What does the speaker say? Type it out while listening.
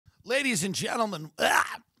Ladies and gentlemen,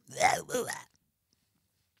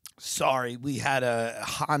 sorry, we had a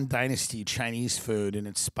Han Dynasty Chinese food and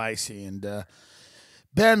it's spicy. And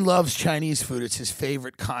Ben loves Chinese food. It's his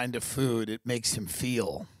favorite kind of food. It makes him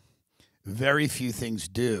feel. Very few things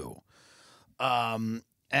do. And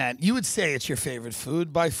you would say it's your favorite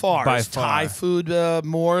food by far. By Is far. Thai food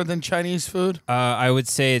more than Chinese food? I would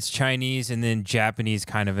say it's Chinese and then Japanese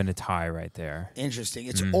kind of in a tie right there. Interesting.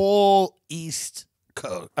 It's all East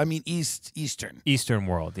Coast. I mean, Eastern. Eastern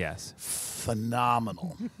world, yes.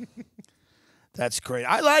 Phenomenal. That's great.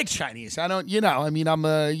 I like Chinese. I don't, I mean, I'm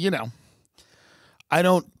a, I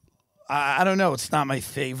don't know. It's not my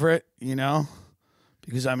favorite,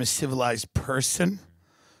 because I'm a civilized person.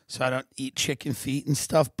 So I don't eat chicken feet and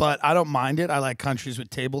stuff, but I don't mind it. I like countries with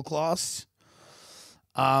tablecloths.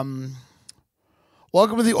 Welcome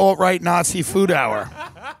to the alt-right Nazi food hour.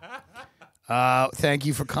 Thank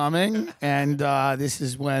you for coming. And this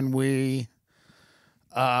is when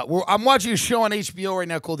I'm watching a show on HBO right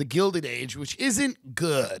now called The Gilded Age, which isn't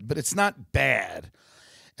good, but it's not bad.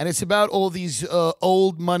 And it's about all these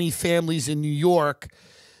old money families in New York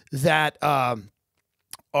that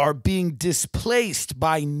are being displaced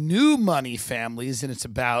by new money families. And it's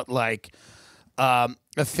about like a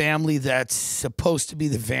family that's supposed to be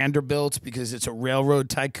the Vanderbilts because it's a railroad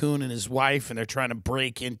tycoon and his wife, and they're trying to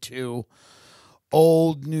break into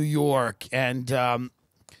old New York. And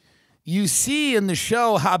you see in the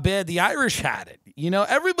show how bad the Irish had it.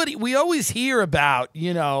 Everybody, we always hear about,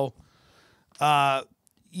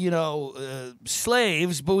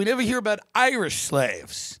 slaves, but we never hear about Irish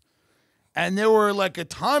slaves. And there were like a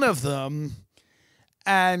ton of them.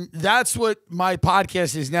 And that's what my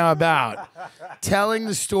podcast is now about. Telling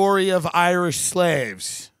the story of Irish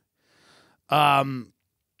slaves. But,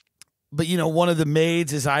 one of the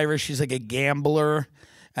maids is Irish. She's like a gambler.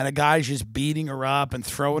 And a guy's just beating her up and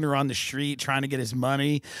throwing her on the street, trying to get his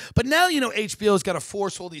money. But now, HBO's got to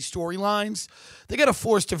force all these storylines. They got to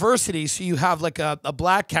force diversity. So you have like a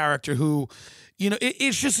black character who,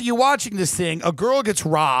 it's just you're watching this thing. A girl gets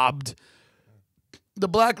robbed. The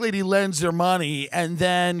black lady lends her money. And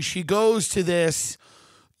then she goes to this,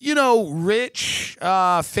 rich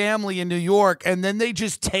family in New York. And then they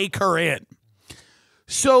just take her in.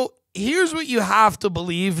 So here's what you have to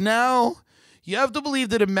believe now. You have to believe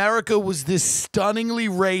that America was this stunningly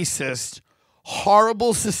racist,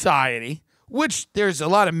 horrible society, which there's a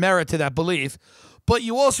lot of merit to that belief, but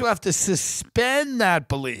you also have to suspend that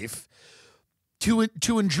belief to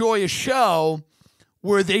enjoy a show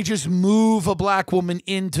where they just move a black woman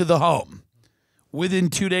into the home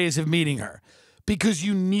within 2 days of meeting her because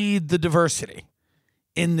you need the diversity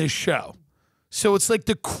in this show. So it's like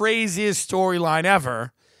the craziest storyline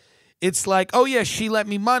ever. It's like, oh, yeah, she lent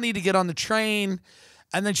me money to get on the train.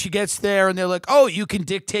 And then she gets there and they're like, oh, you can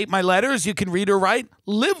dictate my letters. You can read or write.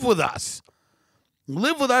 Live with us.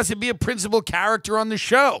 Live with us and be a principal character on the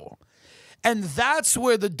show. And that's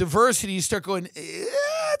where the diversity, you start going,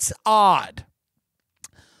 it's odd.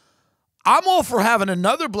 I'm all for having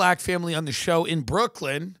another black family on the show in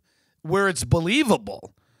Brooklyn where it's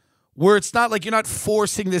believable, where it's not like you're not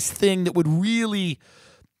forcing this thing that would really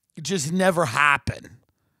just never happen.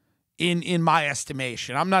 In my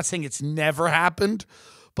estimation. I'm not saying it's never happened,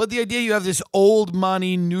 but the idea you have this old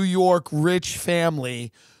money New York rich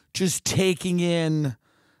family just taking in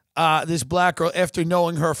this black girl after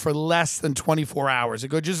knowing her for less than 24 hours. They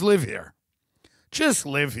go, just live here. Just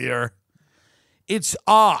live here. It's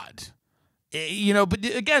odd. But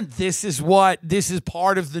again, this is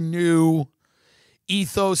part of the new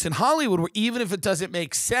ethos in Hollywood where even if it doesn't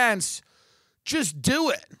make sense, just do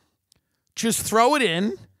it. Just throw it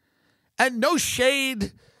in. And no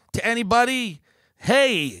shade to anybody.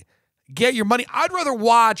 Hey, get your money. I'd rather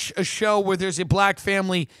watch a show where there's a black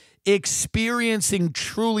family experiencing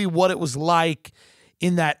truly what it was like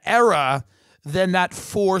in that era than that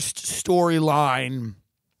forced storyline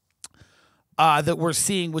that we're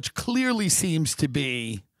seeing, which clearly seems to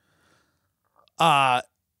be not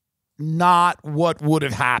what would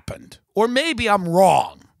have happened. Or maybe I'm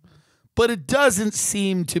wrong, but it doesn't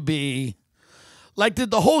seem to be. Like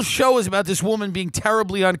the whole show is about this woman being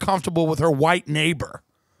terribly uncomfortable with her white neighbor.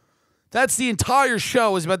 That's the entire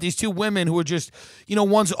show is about these two women who are just,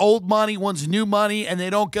 one's old money, one's new money, and they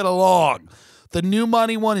don't get along. The new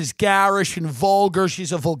money one is garish and vulgar.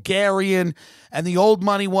 She's a vulgarian. And the old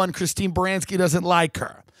money one, Christine Baranski, doesn't like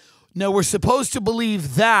her. Now, we're supposed to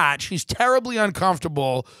believe that she's terribly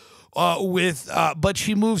uncomfortable but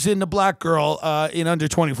she moves in the black girl in under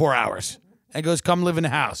 24 hours. And goes, come live in the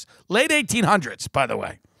house. Late 1800s, by the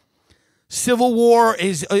way. Civil War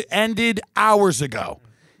is ended hours ago.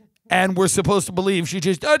 And we're supposed to believe she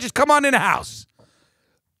just come on in the house.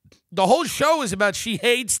 The whole show is about she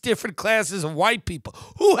hates different classes of white people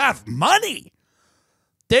who have money.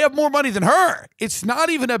 They have more money than her. It's not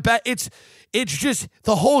even about, it's just,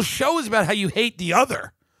 the whole show is about how you hate the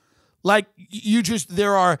other. Like,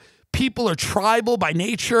 people are tribal by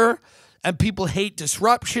nature, and people hate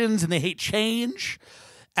disruptions, and they hate change.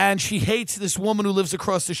 And she hates this woman who lives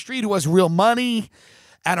across the street who has real money,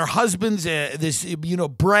 and her husband's this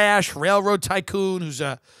brash railroad tycoon who's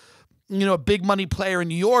a big money player in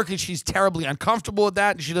New York, and she's terribly uncomfortable with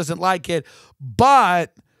that, and she doesn't like it.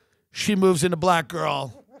 But she moves into black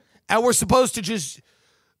girl, and we're supposed to just,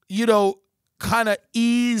 kind of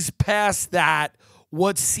ease past that,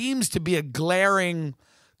 what seems to be a glaring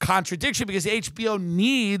contradiction, because HBO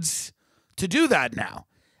needs to do that now.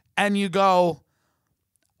 And you go,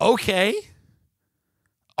 okay,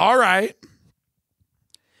 all right.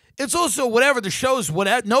 It's also whatever the show's,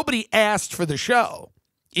 whatever. Nobody asked for the show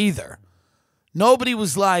either. Nobody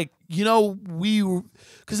was like,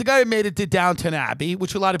 because the guy who made it did Downton Abbey,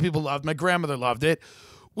 which a lot of people loved. My grandmother loved it,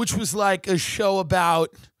 which was like a show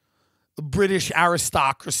about the British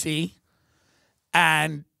aristocracy,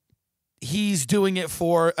 and he's doing it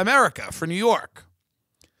for America, for New York.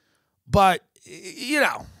 But,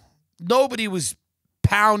 nobody was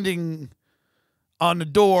pounding on the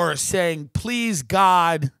door saying, please,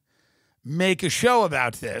 God, make a show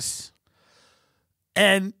about this.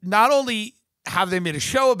 And not only have they made a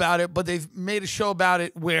show about it, but they've made a show about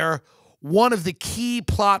it where one of the key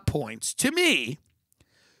plot points, to me,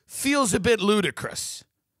 feels a bit ludicrous.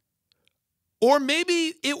 Or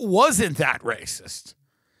maybe it wasn't that racist.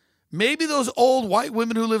 Maybe those old white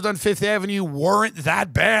women who lived on Fifth Avenue weren't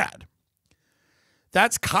that bad.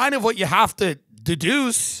 That's kind of what you have to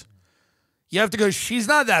deduce. You have to go, she's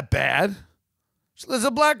not that bad. There's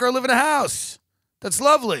a black girl living in a house. That's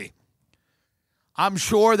lovely. I'm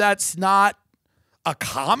sure that's not a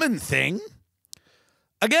common thing.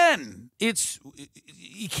 Again,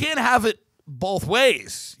 you can't have it both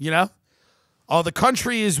ways, Oh, the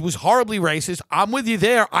country was horribly racist. I'm with you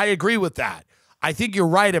there. I agree with that. I think you're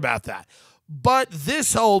right about that. But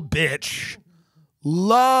this old bitch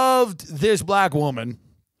loved this black woman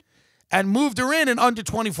and moved her in under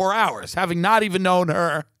 24 hours, having not even known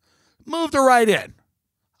her. Moved her right in.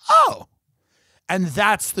 Oh. And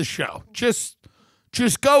that's the show. Just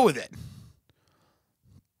go with it.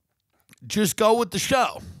 Just go with the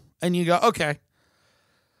show. And you go, okay.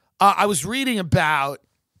 I was reading about,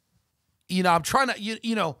 I'm trying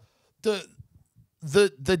to,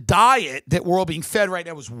 the diet that we're all being fed right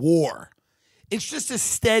now is war. It's just a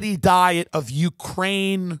steady diet of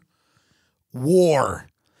Ukraine war.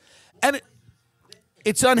 And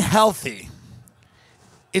it's unhealthy.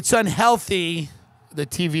 It's unhealthy. The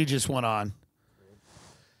TV just went on.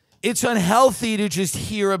 It's unhealthy to just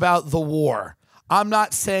hear about the war. I'm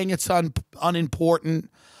not saying it's unimportant.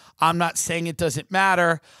 I'm not saying it doesn't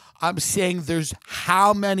matter. I'm saying there's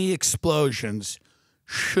how many explosions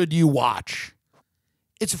should you watch?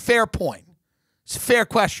 It's a fair point. It's a fair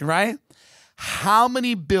question, right? How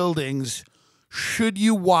many buildings should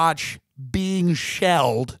you watch being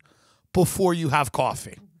shelled before you have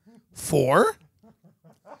coffee? 4?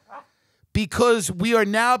 Because we are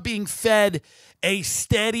now being fed a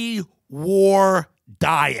steady war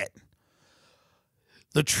diet.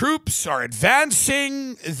 The troops are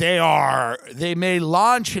advancing. They may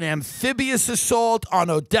launch an amphibious assault on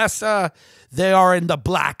Odessa. They are in the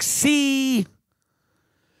Black Sea.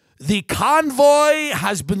 The convoy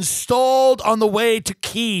has been stalled on the way to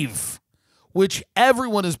Kyiv, which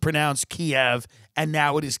everyone has pronounced Kiev, and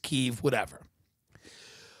now it is Kyiv, whatever.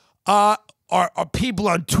 Our people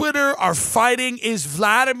on Twitter are fighting. Is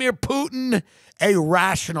Vladimir Putin a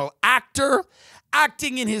rational actor,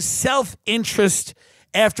 acting in his self-interest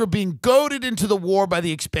after being goaded into the war by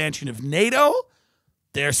the expansion of NATO?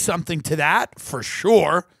 There's something to that, for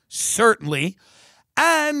sure, certainly.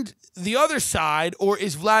 And the other side, or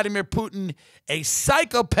is Vladimir Putin a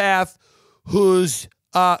psychopath who's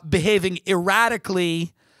behaving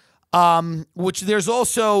erratically, which there's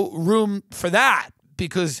also room for that,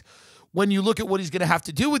 because when you look at what he's going to have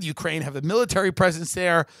to do with Ukraine, have a military presence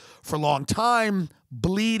there for a long time,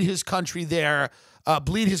 bleed his country there,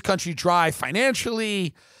 bleed his country dry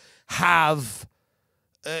financially, have,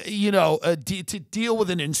 to deal with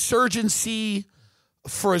an insurgency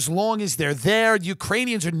for as long as they're there.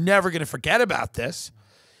 Ukrainians are never going to forget about this.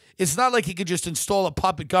 It's not like he could just install a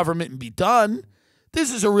puppet government and be done.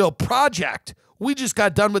 This is a real project. We just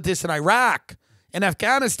got done with this in Iraq and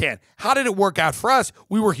Afghanistan. How did it work out for us?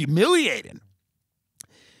 We were humiliated.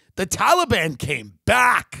 The Taliban came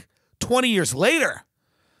back 20 years later.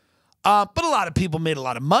 But a lot of people made a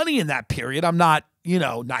lot of money in that period. I'm not,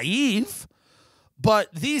 naive,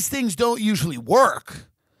 but these things don't usually work.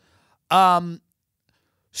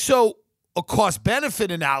 So a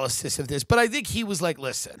cost-benefit analysis of this, but I think he was like,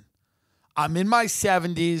 listen, I'm in my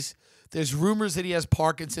 70s. There's rumors that he has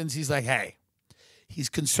Parkinson's. He's like, hey, he's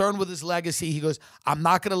concerned with his legacy. He goes, I'm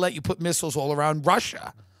not going to let you put missiles all around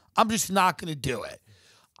Russia. I'm just not going to do it.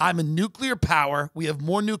 I'm a nuclear power. We have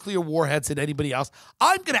more nuclear warheads than anybody else.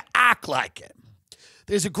 I'm going to act like it.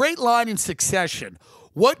 There's a great line in Succession.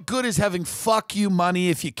 What good is having fuck you money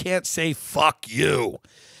if you can't say fuck you?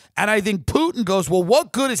 And I think Putin goes, well,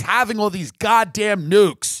 what good is having all these goddamn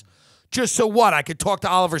nukes? Just so what? I could talk to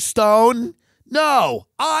Oliver Stone? No,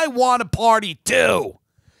 I want a party too.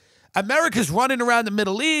 America's running around the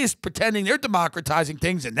Middle East pretending they're democratizing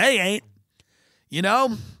things, and they ain't.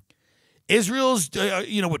 Israel's,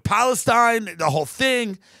 with Palestine, the whole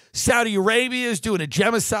thing. Saudi Arabia is doing a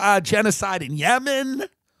genocide in Yemen.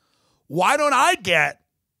 Why don't I get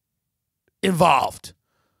involved?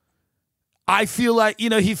 I feel like,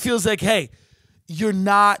 he feels like, hey, you're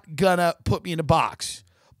not going to put me in a box.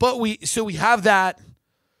 But we have that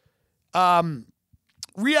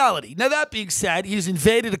reality. Now, that being said, he's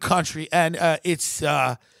invaded a country, and it's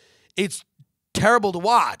terrible to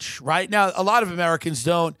watch, right? Now, a lot of Americans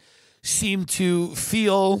don't seem to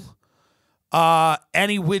feel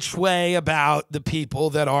any which way about the people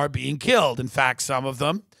that are being killed. In fact, some of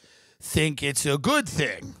them think it's a good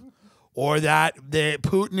thing, or that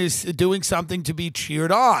Putin is doing something to be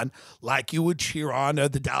cheered on, like you would cheer on the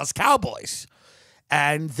Dallas Cowboys.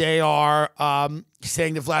 And they are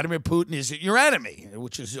saying that Vladimir Putin isn't your enemy,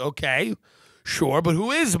 which is okay, sure, but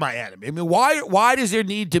who is my enemy? I mean, why does there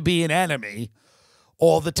need to be an enemy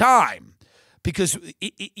all the time? Because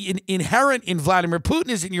inherent in Vladimir Putin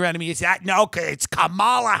isn't your enemy. It's that, no, it's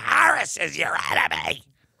Kamala Harris is your enemy.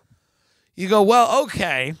 You go, well,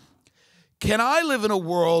 okay. Can I live in a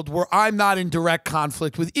world where I'm not in direct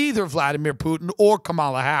conflict with either Vladimir Putin or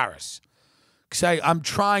Kamala Harris? Because I'm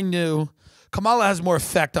trying to... Kamala has more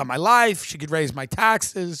effect on my life. She could raise my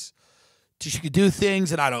taxes. She could do things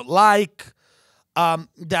that I don't like.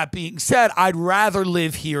 That being said, I'd rather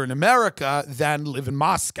live here in America than live in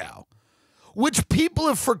Moscow, which people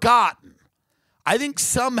have forgotten. I think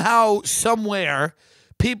somehow, somewhere,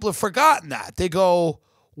 people have forgotten that. They go,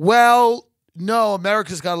 well, no,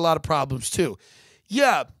 America's got a lot of problems too.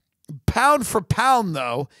 Yeah, pound for pound,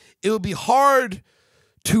 though, it would be hard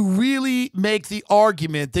to really make the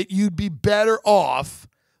argument that you'd be better off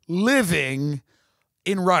living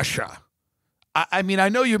in Russia. I mean, I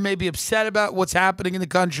know you may be upset about what's happening in the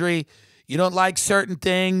country. You don't like certain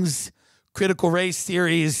things, critical race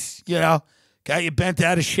theories, got you bent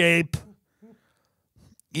out of shape.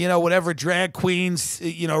 Whatever drag queens,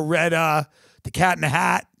 read The Cat in the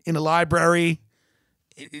Hat in the library.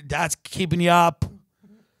 That's keeping you up.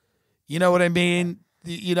 You know what I mean?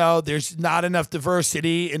 There's not enough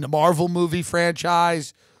diversity in the Marvel movie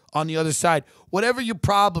franchise on the other side. Whatever your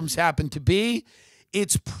problems happen to be,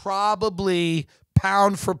 it's probably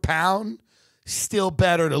pound for pound still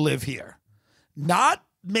better to live here. Not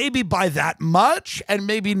maybe by that much, and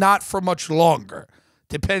maybe not for much longer,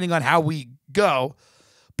 depending on how we go.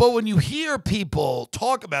 But when you hear people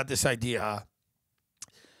talk about this idea,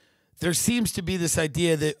 there seems to be this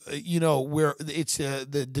idea that, where it's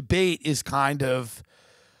the debate is kind of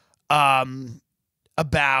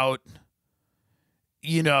about,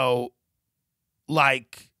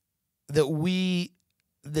 like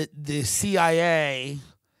that the CIA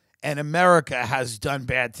and America has done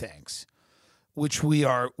bad things, which we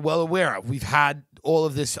are well aware of. We've had all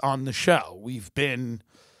of this on the show. We've been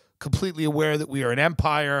completely aware that we are an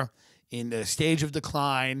empire in the stage of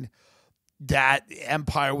decline. That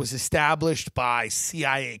empire was established by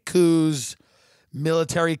CIA coups,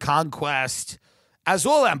 military conquest, as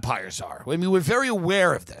all empires are. I mean, we're very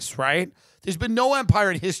aware of this, right? There's been no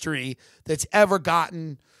empire in history that's ever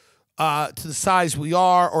gotten to the size we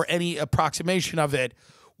are or any approximation of it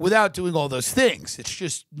without doing all those things. It's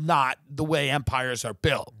just not the way empires are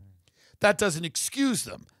built. That doesn't excuse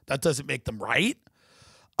them. That doesn't make them right.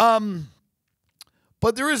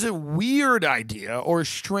 But there is a weird idea or a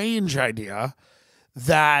strange idea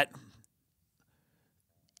that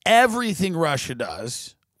everything Russia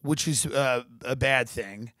does, which is a bad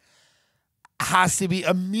thing, has to be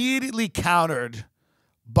immediately countered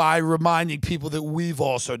by reminding people that we've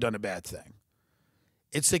also done a bad thing.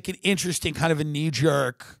 It's like an interesting kind of a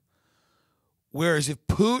knee-jerk. Whereas if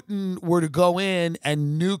Putin were to go in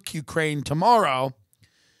and nuke Ukraine tomorrow,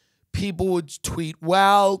 people would tweet,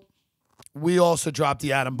 well, we also dropped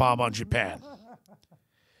the atom bomb on Japan.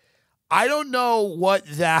 I don't know what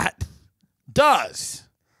that does.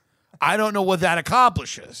 I don't know what that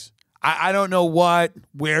accomplishes. I don't know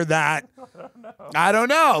where that, I don't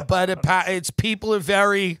know. But it's people are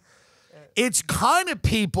very, it's kind of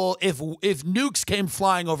people, if nukes came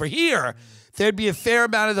flying over here, there'd be a fair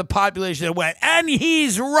amount of the population that went, and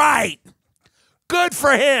he's right. Good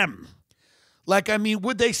for him. Like, I mean,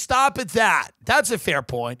 would they stop at that? That's a fair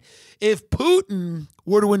point. If Putin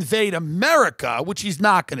were to invade America, which he's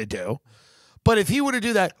not going to do, but if he were to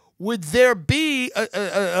do that, would there be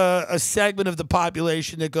a segment of the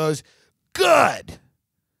population that goes, good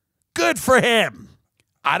for him?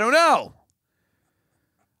 I don't know.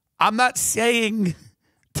 I'm not saying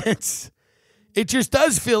that's, it just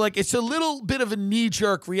does feel like it's a little bit of a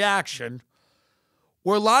knee-jerk reaction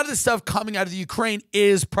where a lot of the stuff coming out of the Ukraine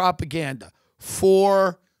is propaganda,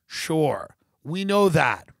 for sure. We know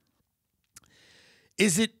that.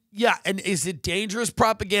 Is it, yeah, and is it dangerous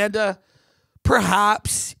propaganda?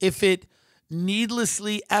 Perhaps, if it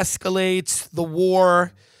needlessly escalates the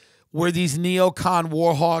war where these neocon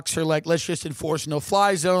war hawks are like, let's just enforce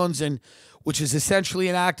no-fly zones, and which is essentially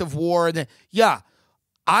an act of war. And then, yeah,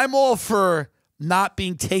 I'm all for not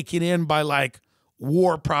being taken in by like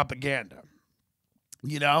war propaganda,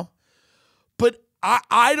 you know? But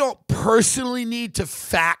I don't personally need to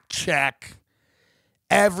fact check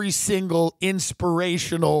every single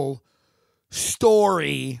inspirational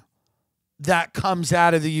story that comes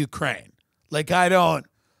out of the Ukraine. Like, I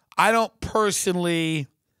don't personally,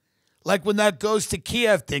 like when that goes to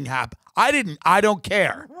Kiev thing happened, I don't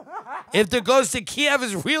care. If the goes to Kiev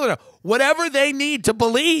is real enough, whatever they need to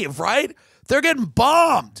believe, right? They're getting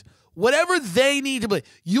bombed. Whatever they need to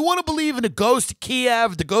believe. You want to believe in the ghost of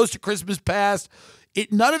Kiev, the ghost of Christmas past,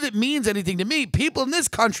 none of it means anything to me. People in this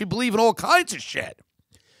country believe in all kinds of shit.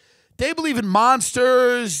 They believe in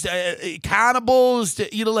monsters, cannibals,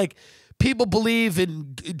 you know, like people believe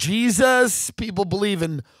in Jesus. People believe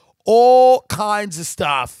in all kinds of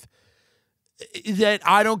stuff that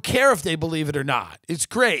I don't care if they believe it or not. It's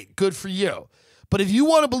great. Good for you. But if you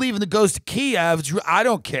want to believe in the ghost of Kiev, I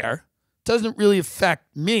don't care. It doesn't really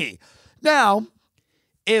affect me. Now,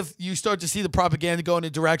 if you start to see the propaganda go in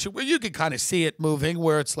a direction where you can kind of see it moving,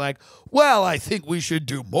 where it's like, well, I think we should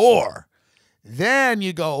do more. Then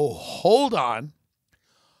you go, hold on,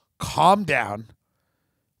 calm down,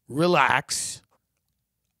 relax.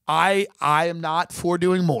 I am not for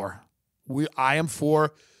doing more. I am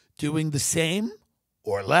for doing the same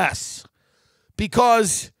or less,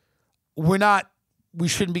 because we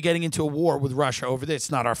shouldn't be getting into a war with Russia over this.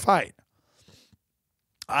 It's not our fight.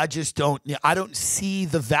 I don't see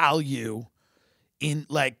the value in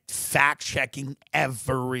like fact checking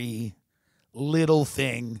every little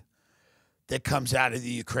thing that comes out of the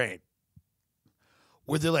Ukraine.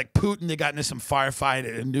 Where they're like, Putin, they got into some firefight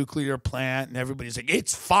at a nuclear plant, and everybody's like,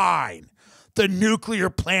 it's fine. The nuclear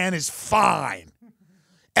plant is fine.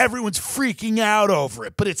 Everyone's freaking out over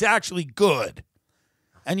it, but it's actually good.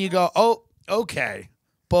 And you go, oh, okay,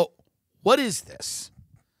 but what is this?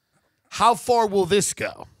 How far will this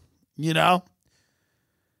go? You know?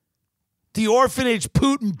 The orphanage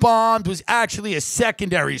Putin bombed was actually a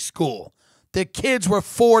secondary school. The kids were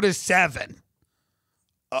 4 to 7.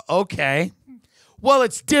 Okay. Well,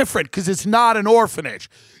 it's different because it's not an orphanage.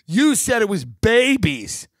 You said it was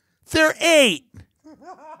babies. They're 8.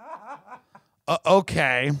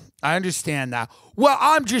 Okay. I understand now. Well,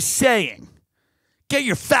 I'm just saying. Get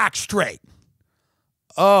your facts straight.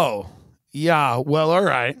 Oh, yeah. Well, all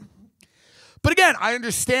right. But again, I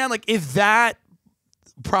understand, like, if that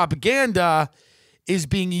propaganda is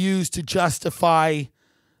being used to justify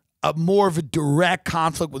more of a direct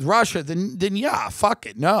conflict with Russia, then yeah, fuck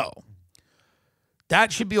it, no.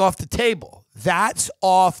 That should be off the table. That's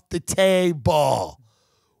off the table.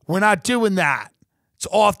 We're not doing that. It's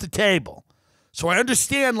off the table. So I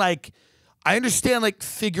understand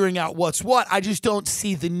figuring out what's what. I just don't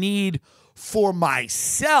see the need for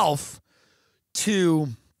myself to,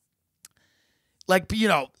 like, you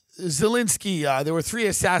know, Zelensky, there were 3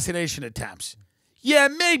 assassination attempts. Yeah,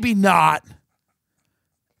 maybe not.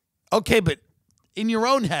 Okay, but in your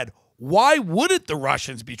own head, why wouldn't the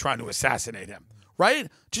Russians be trying to assassinate him, right?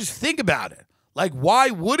 Just think about it. Like, why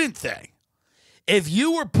wouldn't they? If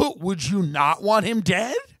you were would you not want him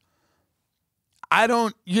dead? I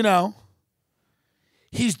don't, you know.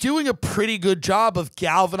 He's doing a pretty good job of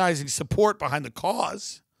galvanizing support behind the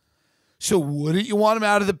cause. So wouldn't you want him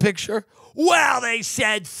out of the picture? Well, they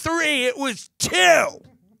said 3. It was 2.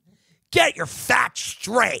 Get your facts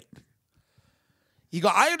straight. You go,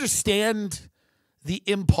 I understand the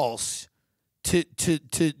impulse to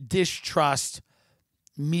distrust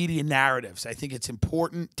media narratives. I think it's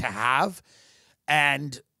important to have.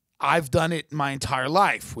 And I've done it my entire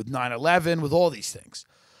life with 9/11, with all these things.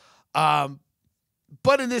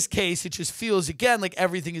 But in this case, it just feels, again, like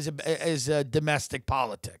everything is domestic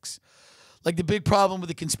politics. Like the big problem with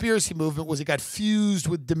the conspiracy movement was it got fused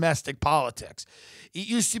with domestic politics. It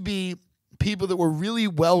used to be people that were really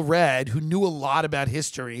well-read, who knew a lot about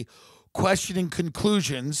history, questioning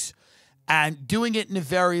conclusions and doing it in a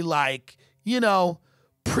very, like,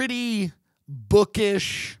 pretty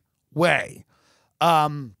bookish way.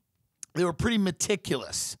 They were pretty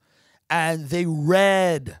meticulous, and they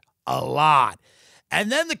read a lot. And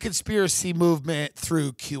then the conspiracy movement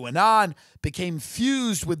through QAnon became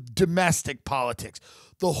fused with domestic politics.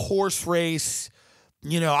 The horse race,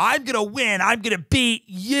 I'm going to win, I'm going to beat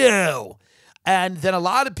you. And then a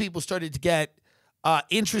lot of people started to get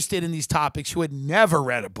interested in these topics who had never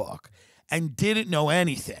read a book and didn't know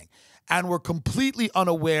anything and were completely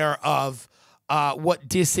unaware of what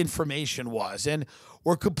disinformation was, and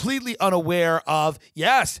were completely unaware of,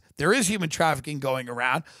 yes, there is human trafficking going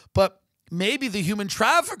around, but maybe the human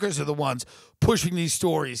traffickers are the ones pushing these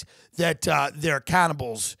stories that they're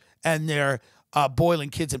cannibals and they're boiling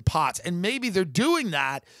kids in pots. And maybe they're doing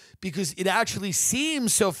that because it actually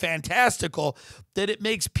seems so fantastical that it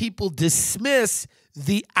makes people dismiss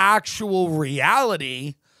the actual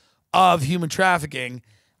reality of human trafficking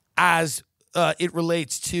as it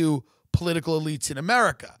relates to political elites in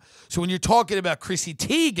America. So when you're talking about Chrissy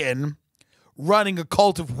Teigen running a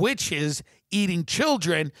cult of witches eating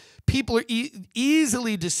children, people are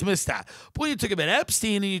easily dismiss that. But when you talk about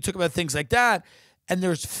Epstein and you talk about things like that, and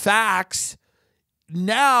there's facts,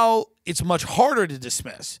 now it's much harder to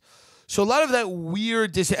dismiss. So a lot of that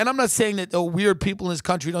weird, and I'm not saying that the weird people in this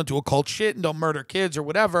country don't do occult shit and don't murder kids or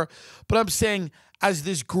whatever, but I'm saying as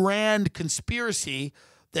this grand conspiracy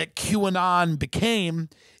that QAnon became,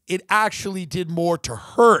 it actually did more to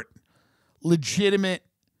hurt legitimate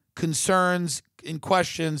concerns and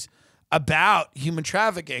questions about human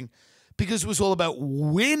trafficking, because it was all about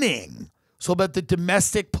winning. It's all about the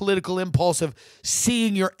domestic political impulse of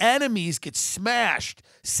seeing your enemies get smashed,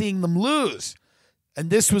 seeing them lose. And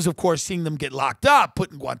this was, of course, seeing them get locked up,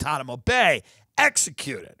 put in Guantanamo Bay,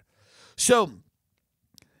 executed. So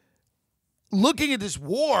looking at this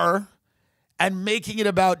war and making it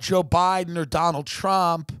about Joe Biden or Donald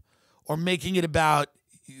Trump, or making it about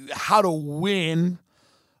how to win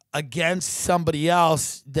against somebody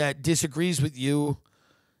else that disagrees with you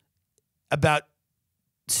about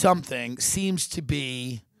something, seems to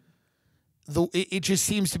be it just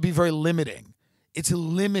seems to be very limiting. It's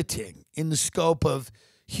limiting in the scope of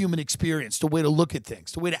human experience, the way to look at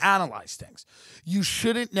things, the way to analyze things. You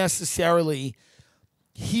shouldn't necessarily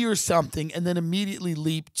hear something and then immediately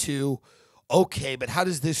leap to, okay, but how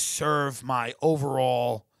does this serve my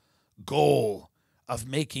overall goal of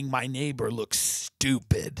making my neighbor look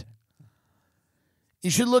stupid? You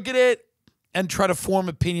should look at it and try to form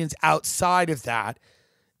opinions outside of that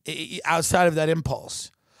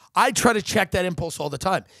impulse. I try to check that impulse all the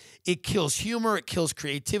time. It kills humor. It kills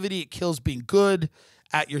creativity. It kills being good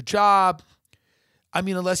at your job. I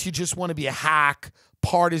mean, unless you just want to be a hack,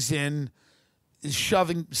 partisan,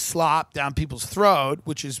 shoving slop down people's throat,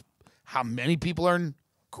 which is how many people earn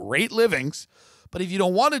great livings. But if you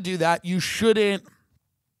don't want to do that, you shouldn't.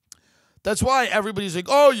 That's why everybody's like,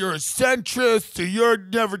 oh, you're a centrist, or you're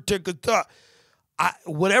never take a thought.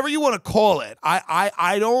 Whatever you want to call it,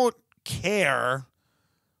 I don't care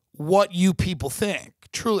what you people think.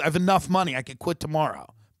 Truly, I have enough money. I could quit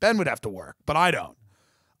tomorrow. Ben would have to work, but I don't.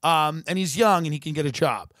 And he's young and he can get a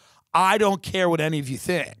job. I don't care what any of you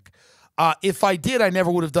think. If I did, I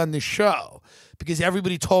never would have done this show, because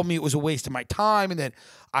everybody told me it was a waste of my time and that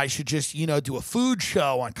I should just, do a food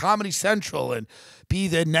show on Comedy Central and be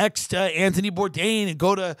the next Anthony Bourdain and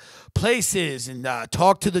go to places and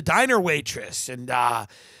talk to the diner waitress and,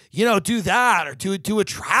 do that, or do a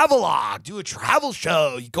travelogue, do a travel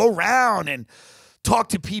show. You go around and talk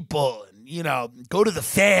to people and, go to the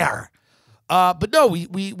fair. But no,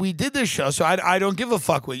 we did this show, so I don't give a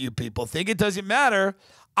fuck what you people think. It doesn't matter.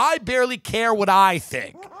 I barely care what I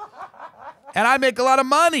think. And I make a lot of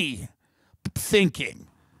money thinking.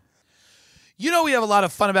 We have a lot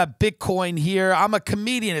of fun about Bitcoin here. I'm a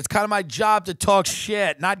comedian. It's kind of my job to talk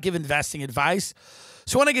shit, not give investing advice.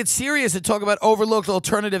 So when I get serious and talk about overlooked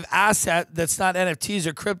alternative asset that's not NFTs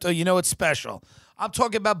or crypto, it's special. I'm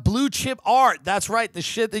talking about blue chip art. That's right, the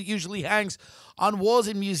shit that usually hangs on walls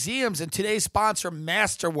in museums. And today's sponsor,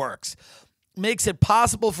 Masterworks. makes it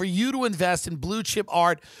possible for you to invest in blue chip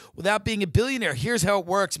art without being a billionaire. Here's how it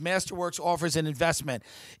works. Masterworks offers an investment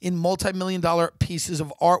in multi-million-dollar pieces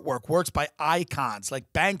of artwork, works by icons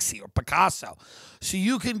like Banksy or Picasso. So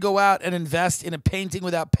you can go out and invest in a painting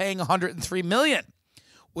without paying $103 million,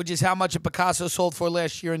 which is how much a Picasso sold for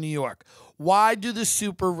last year in New York. Why do the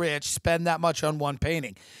super rich spend that much on one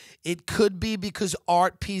painting? It could be because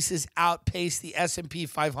art pieces outpace the S&P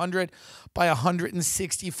 500 by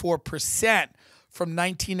 164% from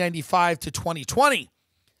 1995 to 2020.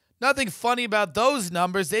 Nothing funny about those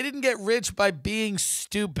numbers. They didn't get rich by being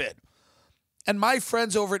stupid. And my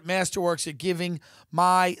friends over at Masterworks are giving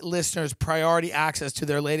my listeners priority access to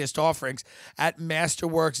their latest offerings at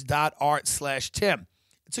masterworks.art/Tim.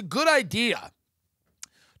 It's a good idea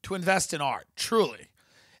to invest in art, truly.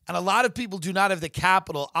 And a lot of people do not have the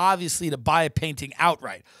capital, obviously, to buy a painting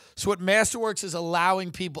outright. So what Masterworks is allowing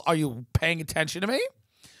people, are you paying attention to me?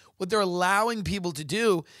 What they're allowing people to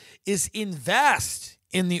do is invest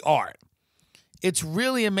in the art. It's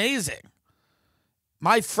really amazing.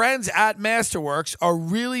 My friends at Masterworks are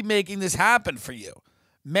really making this happen for you.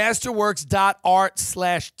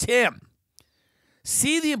 Masterworks.art/Tim.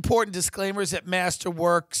 See the important disclaimers at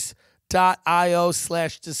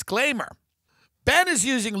masterworks.io/disclaimer. Ben is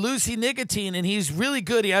using Lucy nicotine, and he's really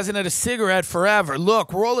good. He hasn't had a cigarette forever.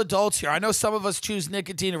 Look, we're all adults here. I know some of us choose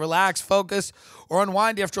nicotine to relax, focus, or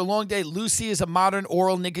unwind after a long day. Lucy is a modern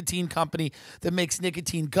oral nicotine company that makes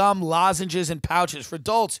nicotine gum, lozenges, and pouches for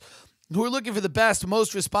adults who are looking for the best,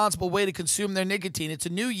 most responsible way to consume their nicotine. It's a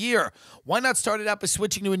new year. Why not start it out by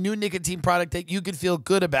switching to a new nicotine product that you can feel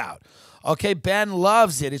good about? Okay, Ben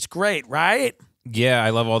loves it. It's great, right? Yeah, I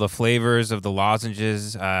love all the flavors of the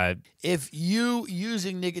lozenges. If you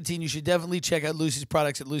using nicotine, you should definitely check out Lucy's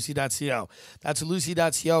products at lucy.co. That's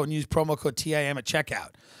lucy.co and use promo code TIM at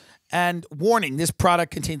checkout. And warning, this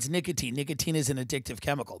product contains nicotine. Nicotine is an addictive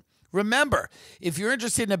chemical. Remember, if you're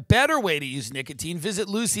interested in a better way to use nicotine, visit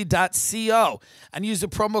lucy.co and use the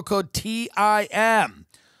promo code TIM.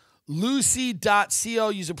 Lucy.co,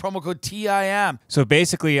 use a promo code TIM. So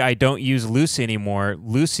basically, I don't use Lucy anymore.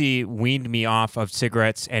 Lucy weaned me off of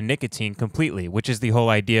cigarettes and nicotine completely, which is the whole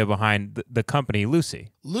idea behind the company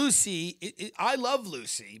Lucy. Lucy, I love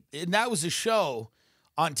Lucy, and that was a show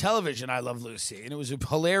on television, I Love Lucy, and it was a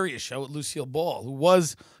hilarious show with Lucille Ball, who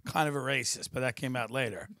was kind of a racist, but that came out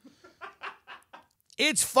later.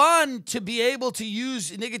 It's fun to be able to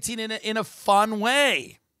use nicotine in a fun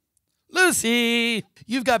way. Lucy,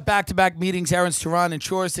 you've got back-to-back meetings, errands to run, and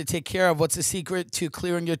chores to take care of. What's the secret to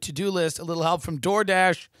clearing your to-do list? A little help from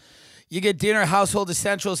DoorDash. You get dinner, household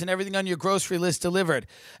essentials, and everything on your grocery list delivered.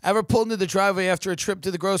 Ever pulled into the driveway after a trip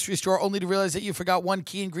to the grocery store only to realize that you forgot one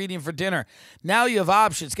key ingredient for dinner? Now you have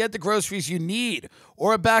options. Get the groceries you need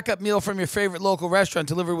or a backup meal from your favorite local restaurant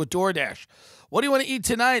delivered with DoorDash. What do you want to eat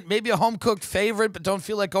tonight? Maybe a home-cooked favorite but don't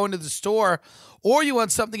feel like going to the store. Or you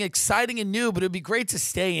want something exciting and new, but it would be great to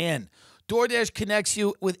stay in. DoorDash connects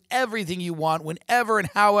you with everything you want whenever and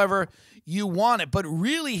however you want it. But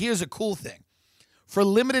really, here's a cool thing. For a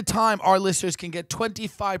limited time, our listeners can get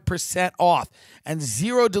 25% off and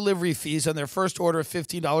zero delivery fees on their first order of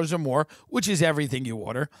 $15 or more, which is everything you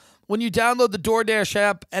order, when you download the DoorDash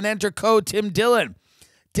app and enter code Tim Dillon.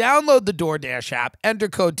 Download the DoorDash app, enter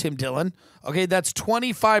code Tim Dillon. Okay, that's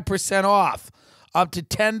 25% off, up to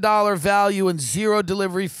 $10 value and zero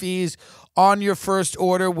delivery fees on your first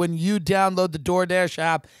order when you download the DoorDash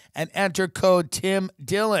app and enter code Tim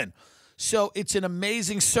Dillon. So it's an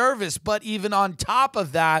amazing service, but even on top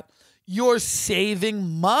of that, you're saving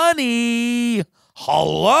money.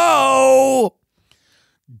 Hello?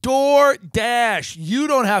 DoorDash. You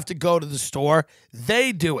don't have to go to the store.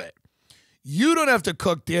 They do it. You don't have to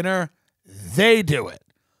cook dinner. They do it.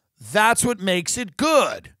 That's what makes it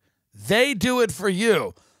good. They do it for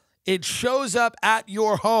you. It shows up at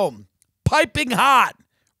your home, piping hot,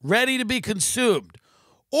 ready to be consumed.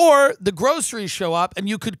 Or the groceries show up and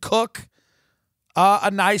you could cook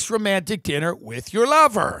a nice romantic dinner with your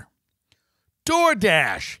lover.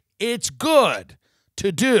 DoorDash, it's good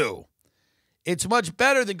to do. It's much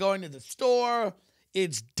better than going to the store.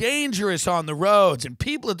 It's dangerous on the roads, and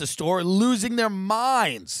people at the store are losing their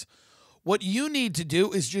minds. What you need to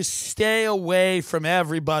do is just stay away from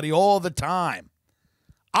everybody all the time.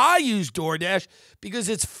 I use DoorDash because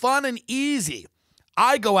it's fun and easy.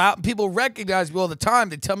 I go out and people recognize me all the time.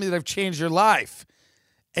 They tell me that I've changed their life.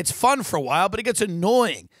 It's fun for a while, but it gets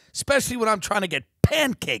annoying, especially when I'm trying to get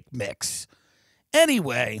pancake mix.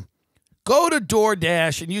 Anyway, go to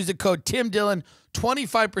DoorDash and use the code Tim Dillon,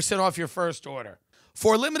 25% off your first order.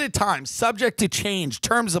 For a limited time, subject to change,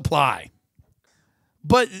 terms apply.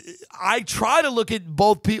 But I try to look at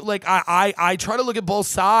both people. Like I try to look at both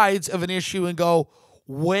sides of an issue and go,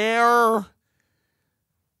 where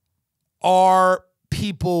are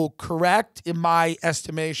people correct in my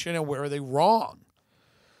estimation and where are they wrong?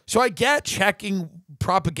 So I get checking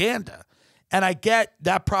propaganda, and I get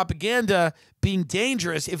that propaganda being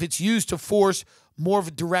dangerous if it's used to force more of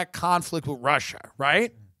a direct conflict with Russia,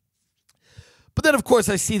 right? But then, of course,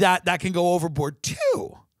 I see that can go overboard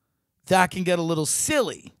too. That can get a little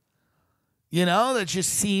silly. You know, that just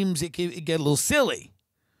seems it can get a little silly,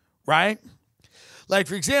 right? Like,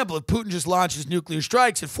 for example, if Putin just launches nuclear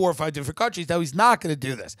strikes at 4 or 5 different countries, now he's not going to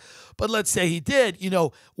do this. But let's say he did, you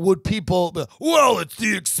know, would people, well, it's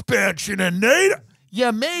the expansion of NATO.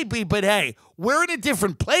 Yeah, maybe, but hey, we're in a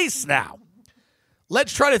different place now.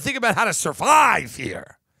 Let's try to think about how to survive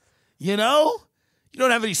here. You know? You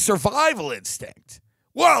don't have any survival instinct.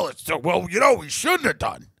 Well, you know, we shouldn't have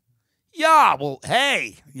done. Yeah, well,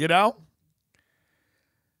 hey, you know?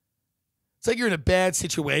 It's like you're in a bad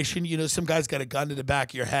situation. You know, some guy's got a gun to the back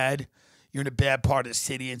of your head. You're in a bad part of the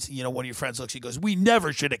city, and, you know, one of your friends looks, he goes, we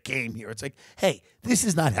never should have came here. It's like, hey, this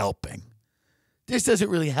is not helping. This doesn't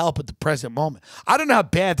really help at the present moment. I don't know how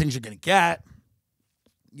bad things are going to get,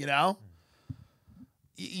 you know?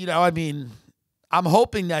 You know, I mean, I'm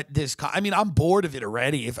hoping that I'm bored of it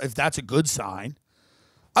already, if that's a good sign.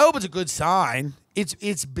 I hope it's a good sign.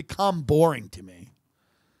 It's become boring to me.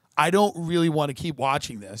 I don't really want to keep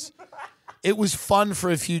watching this. It was fun for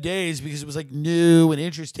a few days because it was like new and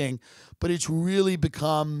interesting, but it's really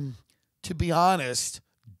become, to be honest,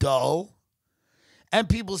 dull. And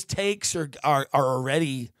people's takes are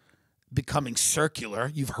already becoming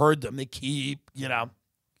circular. You've heard them. They keep,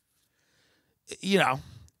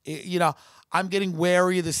 I'm getting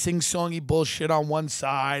wary of the sing-songy bullshit on one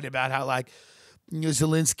side about how, like,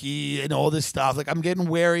 Zelensky and all this stuff. Like, I'm getting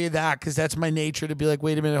wary of that because that's my nature to be like,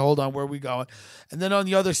 wait a minute, hold on, where are we going? And then on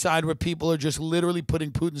the other side, where people are just literally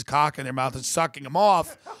putting Putin's cock in their mouth and sucking him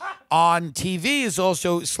off on TV is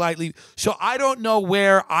also slightly. So I don't know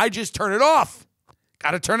where. I just turn it off.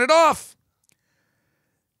 Got to turn it off.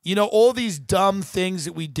 You know, all these dumb things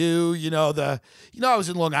that we do, I was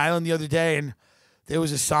in Long Island the other day and there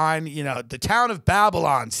was a sign, the town of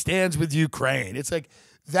Babylon stands with Ukraine. It's like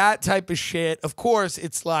that type of shit. Of course,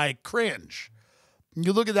 it's like cringe.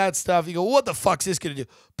 You look at that stuff, you go, what the fuck's this going to do?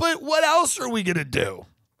 But what else are we going to do?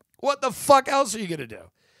 What the fuck else are you going to do?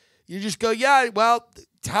 You just go, yeah, well, the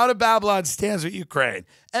town of Babylon stands with Ukraine.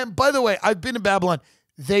 And by the way, I've been to Babylon.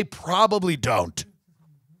 They probably don't.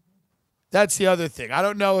 That's the other thing. I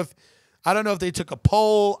don't know if they took a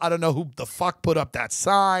poll. I don't know who the fuck put up that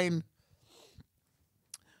sign.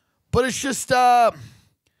 But it's just, I'm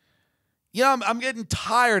getting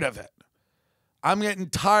tired of it.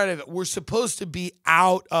 We're supposed to be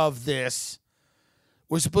out of this.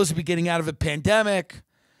 We're supposed to be getting out of a pandemic.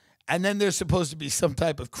 And then there's supposed to be some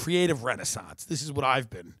type of creative renaissance. This is what I've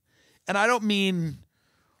been. And I don't mean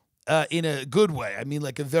in a good way. I mean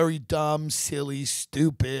like a very dumb, silly,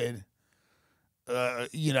 stupid,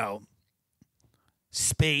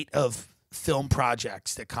 spate of film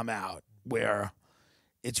projects that come out where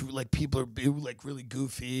it's like people are like really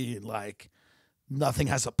goofy and like nothing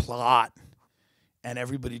has a plot and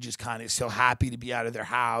everybody just kind of so happy to be out of their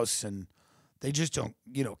house and they just don't,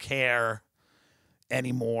 care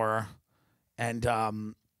anymore. And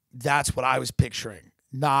that's what I was picturing,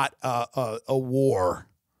 not a war.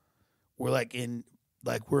 We're in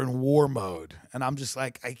war mode. And I'm just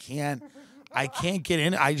like, I can't get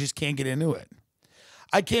in. I just can't get into it.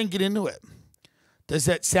 I can't get into it. Does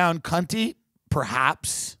that sound cunty?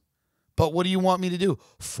 Perhaps. But what do you want me to do?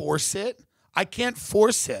 Force it? I can't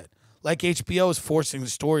force it. Like HBO is forcing the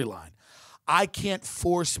storyline. I can't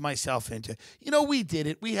force myself into it. We did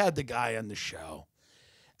it. We had the guy on the show.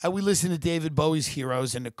 And we listened to David Bowie's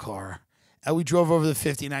Heroes in the car. And we drove over the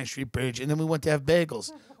 59th Street Bridge. And then we went to have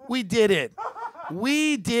bagels. We did it.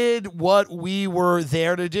 We did what we were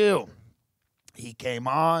there to do. He came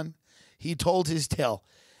on. He told his tale.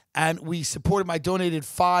 And we supported him. I donated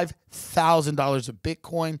 $5,000 of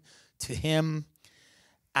Bitcoin to him.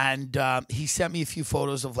 And he sent me a few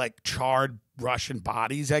photos of like charred Russian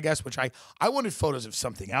bodies, I guess, which I wanted photos of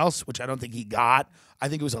something else, which I don't think he got. I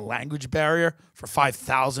think it was a language barrier for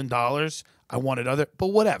 $5,000. I wanted other, but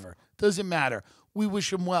whatever. Doesn't matter. We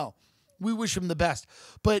wish him well. We wish him the best.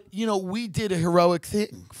 But, we did a heroic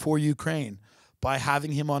thing for Ukraine by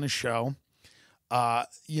having him on a show,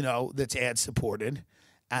 that's ad-supported.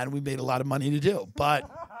 And we made a lot of money to do. But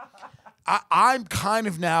I'm kind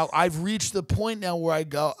of now, I've reached the point now where I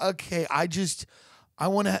go, okay,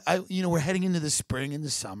 we're heading into the spring and the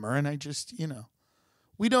summer. And I just,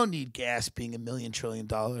 We don't need gas being $1 million trillion.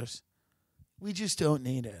 We just don't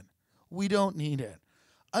need it. We don't need it.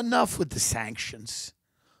 Enough with the sanctions.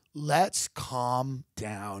 Let's calm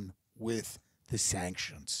down with the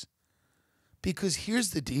sanctions. Because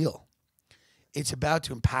here's the deal. It's about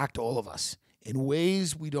to impact all of us in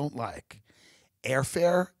ways we don't like.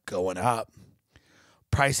 Airfare going up.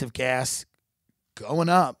 Price of gas going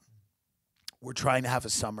up. We're trying to have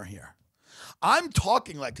a summer here. I'm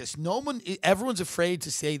talking like this. Everyone's afraid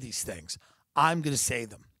to say these things. I'm going to say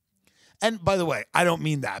them. And by the way, I don't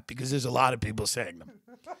mean that because there's a lot of people saying them.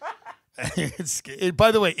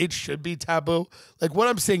 By the way, it should be taboo. Like what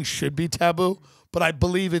I'm saying should be taboo, but I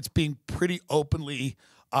believe it's being pretty openly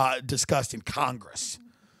discussed in Congress.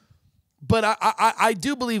 But I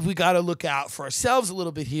do believe we got to look out for ourselves a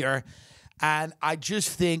little bit here. And I just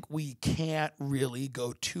think we can't really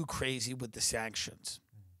go too crazy with the sanctions.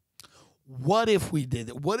 What if we did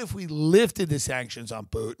it? What if we lifted the sanctions on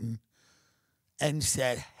Putin and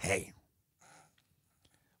said, hey,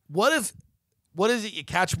 what is it? You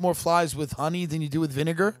catch more flies with honey than you do with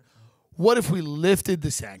vinegar? What if we lifted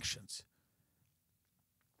the sanctions?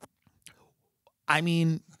 I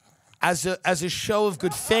mean, as a show of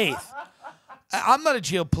good faith. I'm not a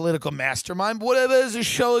geopolitical mastermind, but whatever is a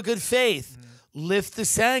show of good faith. Lift the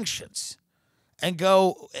sanctions and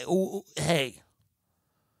go, hey,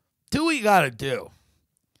 do what you got to do.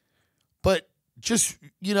 But just,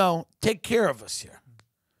 take care of us here.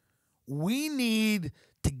 We need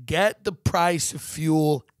to get the price of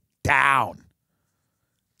fuel down.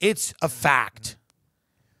 It's a fact.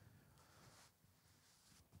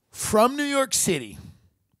 From New York City,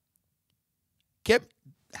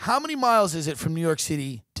 how many miles is it from New York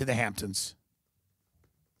City to the Hamptons?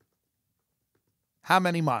 How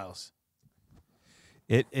many miles?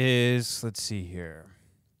 It is, let's see here.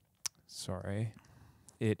 Sorry.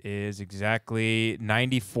 It is exactly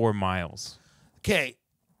 94 miles. Okay.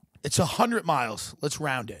 It's 100 miles. Let's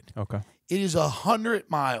round it. Okay. It is 100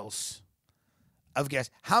 miles of gas.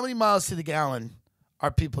 How many miles to the gallon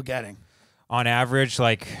are people getting? On average,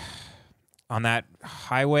 like on that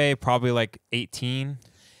highway, probably like 18.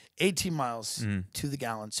 18 miles to the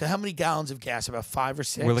gallon. So how many gallons of gas? About 5 or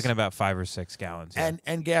 6? We're looking at about 5 or 6 gallons. Yeah.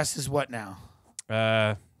 And gas is what now?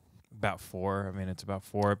 About 4. I mean, it's about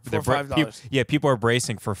 4. $4 or $5. People are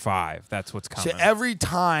bracing for 5. That's what's coming. So every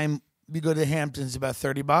time you go to the Hamptons, about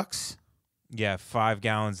 $30? Yeah, 5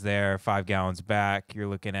 gallons there, 5 gallons back. You're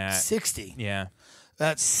looking at 60. Yeah.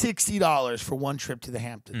 That's $60 for one trip to the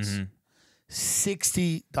Hamptons.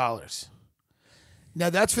 $60. Now,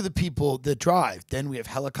 that's for the people that drive. Then we have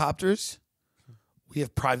helicopters. We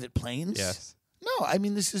have private planes. Yes. No, I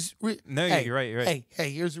mean, this is... No, hey, you're right. You're right. Hey,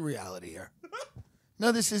 here's the reality here.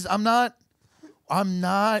 No, this is... I'm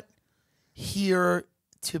not here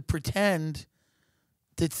to pretend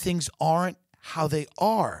that things aren't how they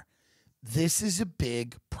are. This is a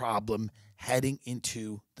big problem heading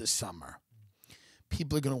into the summer.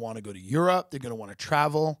 People are going to want to go to Europe. They're going to want to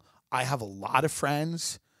travel. I have a lot of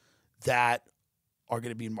friends that are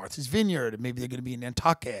going to be in Martha's Vineyard, and maybe they're going to be in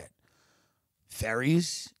Nantucket.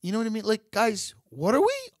 Ferries, you know what I mean? Like, guys, what are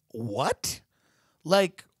we? What?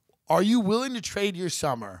 Like, are you willing to trade your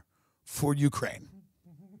summer for Ukraine?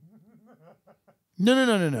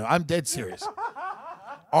 No. I'm dead serious.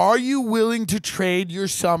 Are you willing to trade your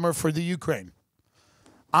summer for the Ukraine?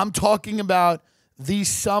 I'm talking about the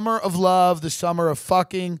summer of love, the summer of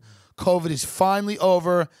fucking. COVID is finally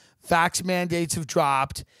over. Vax mandates have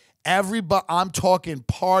dropped. I'm talking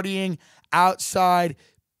partying outside.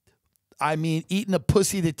 I mean, eating a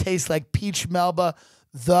pussy that tastes like peach Melba.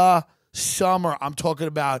 The summer. I'm talking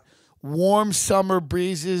about warm summer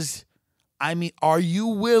breezes. I mean, are you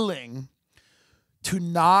willing to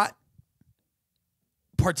not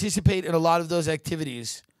participate in a lot of those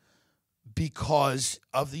activities because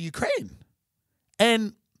of the Ukraine?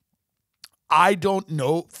 And I don't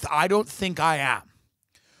know. I don't think I am.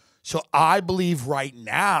 So I believe right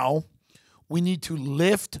now we need to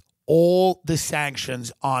lift all the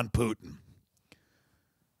sanctions on Putin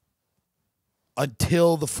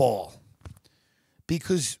until the fall.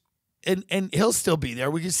 Because, and he'll still be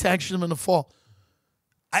there. We can sanction him in the fall.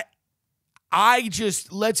 I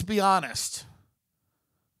just, let's be honest.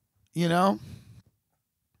 You know?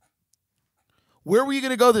 Where were you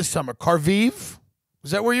going to go this summer? 𝐂𝐎𝐍𝐶?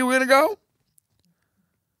 Was that where you were going to go?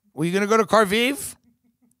 Were you going to go to 𝐂𝐎𝐍𝐶?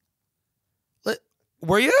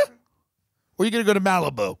 Were you? Or are you going to go to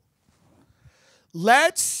Malibu?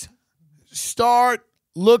 Let's start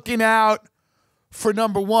looking out for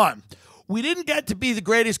number one. We didn't get to be the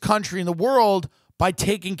greatest country in the world by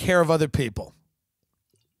taking care of other people.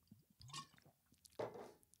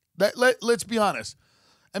 Let's be honest.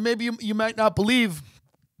 And maybe you might not believe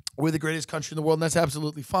we're the greatest country in the world, and that's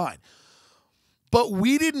absolutely fine. But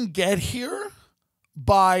we didn't get here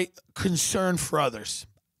by concern for others,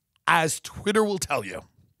 as Twitter will tell you.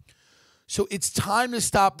 So it's time to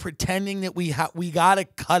stop pretending that we got to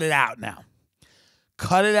cut it out now.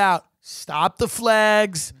 Cut it out. Stop the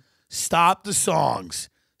flags. Stop the songs.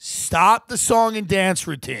 Stop the song and dance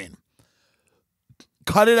routine.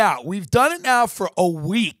 Cut it out. We've done it now for a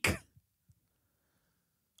week.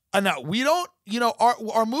 And now we don't,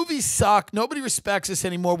 our movies suck. Nobody respects us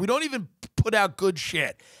anymore. We don't even put out good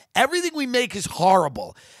shit. Everything we make is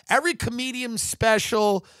horrible. Every comedian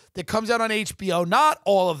special that comes out on HBO, not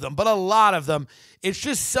all of them, but a lot of them, it's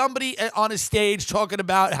just somebody on a stage talking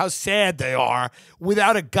about how sad they are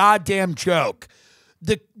without a goddamn joke.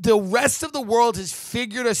 The rest of the world has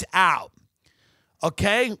figured us out.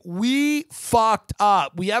 Okay? We fucked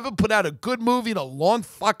up. We haven't put out a good movie in a long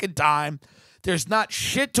fucking time. There's not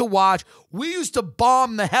shit to watch. We used to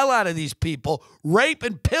bomb the hell out of these people, rape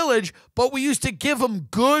and pillage, but we used to give them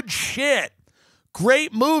good shit.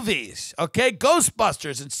 Great movies, okay?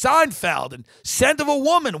 Ghostbusters and Seinfeld and Scent of a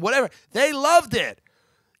Woman, whatever. They loved it.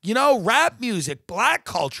 Rap music, black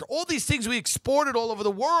culture, all these things we exported all over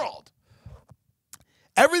the world.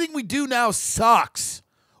 Everything we do now sucks.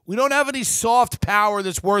 We don't have any soft power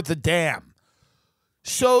that's worth a damn.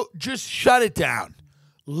 So just shut it down.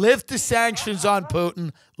 Lift the sanctions on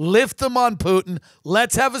Putin. Lift them on Putin.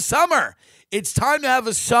 Let's have a summer. It's time to have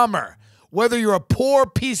a summer. Whether you're a poor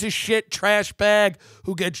piece of shit trash bag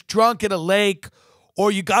who gets drunk in a lake,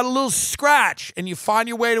 or you got a little scratch and you find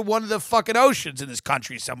your way to one of the fucking oceans in this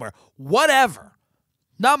country somewhere. Whatever.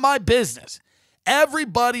 Not my business.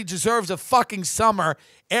 Everybody deserves a fucking summer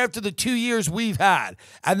after the 2 years we've had.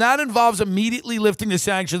 And that involves immediately lifting the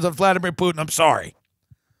sanctions on Vladimir Putin. I'm sorry.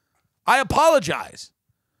 I apologize.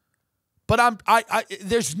 But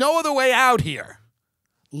there's no other way out here.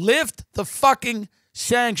 Lift the fucking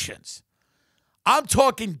sanctions. I'm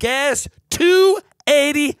talking gas,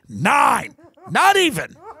 $2.89. Not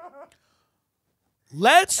even.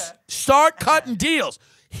 Let's start cutting deals.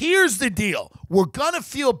 Here's the deal. We're going to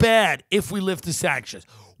feel bad if we lift the sanctions.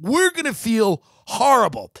 We're going to feel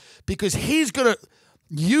horrible because he's going to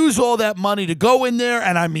use all that money to go in there,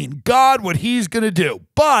 and I mean, God, what he's going to do.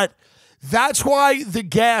 But that's why the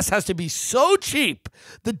gas has to be so cheap.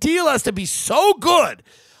 The deal has to be so good.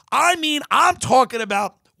 I mean, I'm talking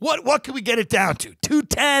about what can we get it down to?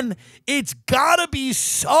 $2.10. It's got to be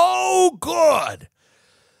so good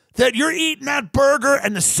that you're eating that burger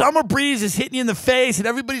and the summer breeze is hitting you in the face and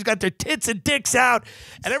everybody's got their tits and dicks out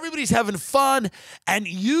and everybody's having fun and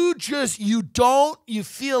you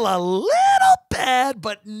feel a little bad,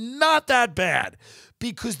 but not that bad.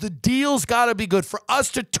 Because the deal's got to be good for us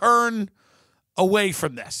to turn away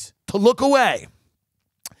from this, to look away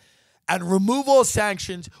and remove all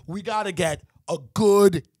sanctions. We got to get a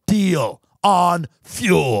good deal on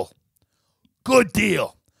fuel. Good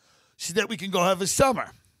deal. So that we can go have a summer.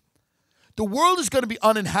 The world is going to be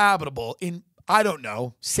uninhabitable in,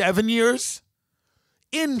 7 years.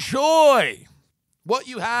 Enjoy what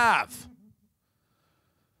you have.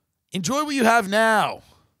 Enjoy what you have now.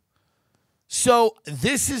 So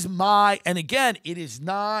this is and again, it is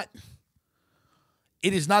not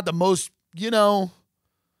the most,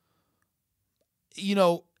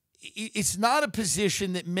 it's not a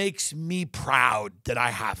position that makes me proud that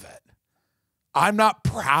I have it. I'm not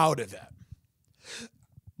proud of it.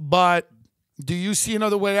 But do you see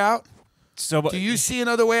another way out? Do you see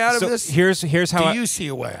another way out of this? Here's how do you see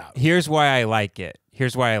a way out? Here's why I like it.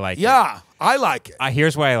 Here's why I like it. Yeah, I like it.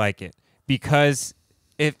 Here's why I like it. Because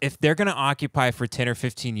if they're going to occupy for 10 or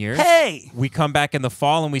 15 years, we come back in the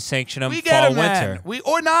fall and we sanction them fall and winter.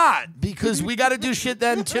 Or not, because we got to do shit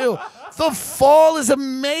then too. The fall is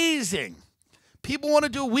amazing. People want to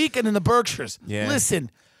do a weekend in the Berkshires. Yeah.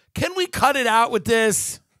 Listen, can we cut it out with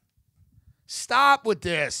this? Stop with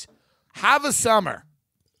this. Have a summer.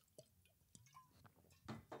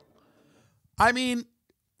 I mean,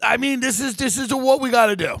 this is what we got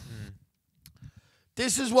to do.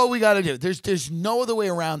 This is what we got to do. There's no other way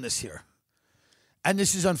around this here. And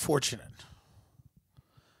this is unfortunate.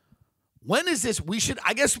 When is this?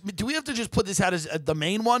 Do we have to just put this out as the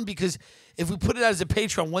main one? Because if we put it out as a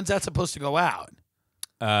Patreon, when's that supposed to go out?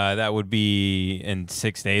 That would be in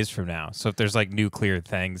 6 days from now. So if there's like nuclear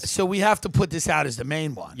things. So we have to put this out as the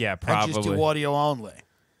main one. Yeah, probably. And just do audio only.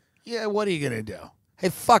 Yeah, what are you going to do? Hey,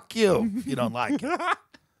 fuck you if you don't like it.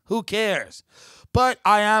 Who cares? But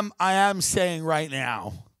I am saying right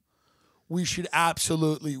now, we should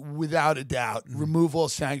absolutely, without a doubt, remove all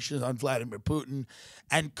sanctions on Vladimir Putin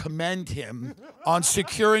and commend him on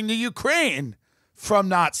securing the Ukraine from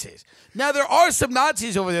Nazis. Now, there are some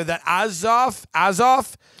Nazis over there that Azov,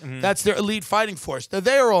 that's their elite fighting force. Now,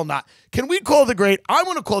 they are all not. Can we call the great, I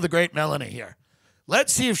want to call the great Melanie here.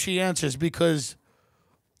 Let's see if she answers, because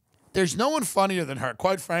there's no one funnier than her,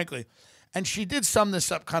 quite frankly. And she did sum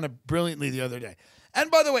this up kind of brilliantly the other day.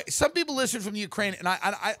 And by the way, some people listen from the Ukraine, and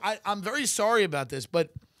I'm very sorry about this,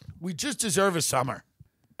 but we just deserve a summer.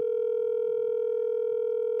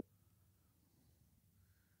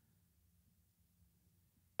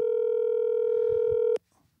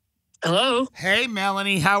 Hello. Hey,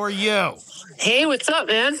 Melanie, how are you? Hey, what's up,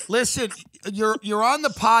 man? Listen, you're on the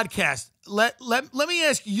podcast. Let me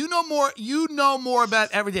ask you. You know more about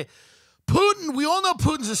everything. Putin. We all know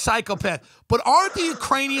Putin's a psychopath, but aren't the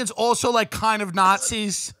Ukrainians also like kind of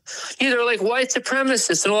Nazis? Yeah, they're like white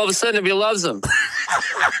supremacists, and all of a sudden everybody loves them.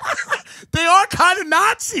 They are kind of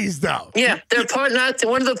Nazis, though. Yeah, they're part Nazi.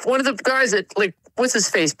 One of the guys that, like, what's his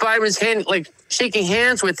face? Byron's hand, like shaking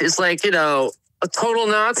hands with, is like, a total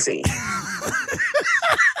Nazi.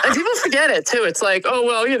 And people forget it too. It's like, oh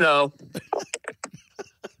well,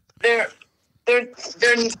 they're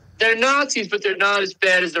Nazis, but they're not as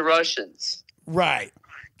bad as the Russians. Right.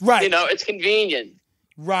 It's convenient.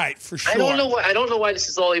 Right, for sure. I don't know why this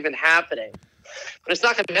is all even happening. But it's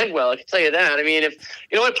not going to end well, I can tell you that. I mean, if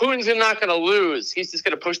Putin's not going to lose. He's just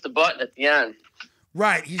going to push the button at the end.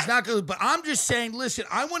 Right, he's not going to. But I'm just saying, listen,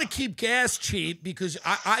 I want to keep gas cheap because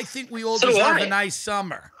I think we all deserve a nice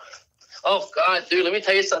summer. Oh, God, dude, let me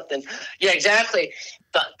tell you something. Yeah, exactly.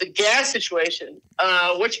 The gas situation,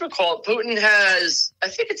 Putin has, I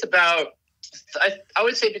think it's about, I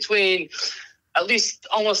would say between at least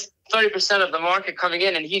almost 30% of the market coming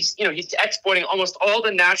in, and he's exporting almost all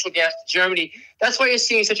the natural gas to Germany. That's why you're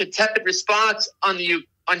seeing such a tepid response on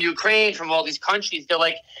Ukraine from all these countries. They're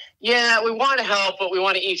like, yeah, we want to help, but we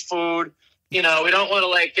want to eat food. We don't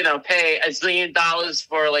want to pay $1 zillion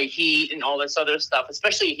for heat and all this other stuff,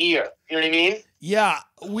 especially here. You know what I mean? Yeah,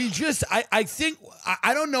 I think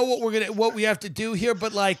I don't know what we have to do here,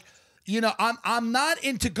 but I'm not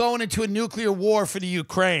into going into a nuclear war for the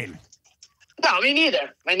Ukraine. No, me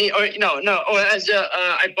neither. Or as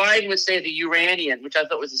Biden would say, the Uranian, which I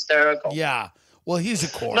thought was hysterical. Yeah, well, he's a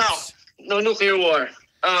corpse. No nuclear war.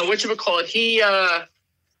 He.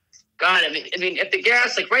 God, I mean, if the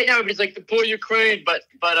gas, right now, everybody's like the poor Ukraine, but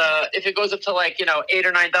if it goes up to $8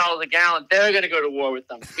 or $9 a gallon, they're going to go to war with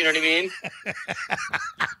them. You know what I mean?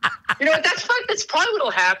 That's probably what'll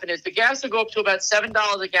happen is the gas will go up to about $7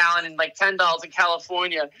 a gallon and $10 in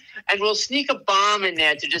California, and we'll sneak a bomb in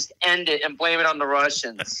there to just end it and blame it on the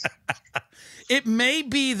Russians. It may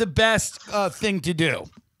be the best thing to do.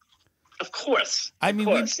 Of course.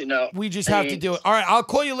 We just have to do it. All right, I'll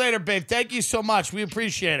call you later, babe. Thank you so much. We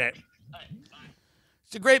appreciate it.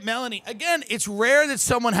 It's a great Melanie. Again, it's rare that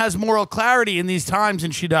someone has moral clarity in these times,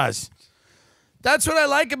 and she does. That's what I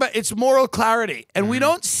like about it. It's moral clarity, and we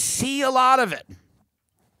don't see a lot of it.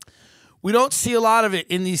 We don't see a lot of it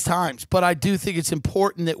in these times, but I do think it's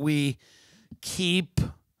important that we keep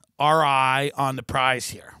our eye on the prize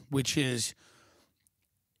here, which is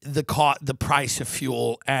the price of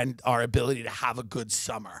fuel and our ability to have a good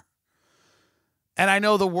summer. And I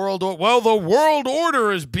know the world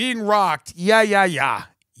order is being rocked. Yeah.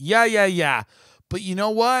 But you know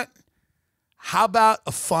what? How about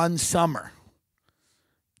a fun summer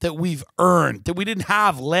that we've earned, that we didn't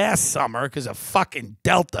have last summer because of fucking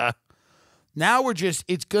Delta? Now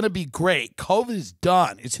it's going to be great. COVID is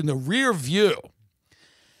done. It's in the rear view.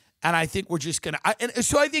 And I think we're just going to,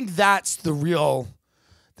 so I think that's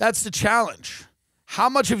the challenge. How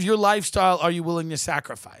much of your lifestyle are you willing to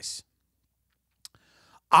sacrifice?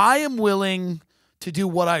 I am willing to do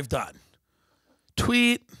what I've done.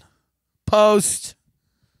 Tweet, post.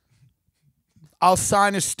 I'll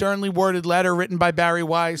sign a sternly worded letter written by Barry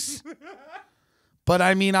Weiss. But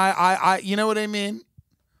I mean, I you know what I mean?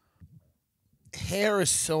 Hair is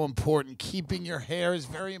so important. Keeping your hair is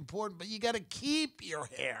very important, but you got to keep your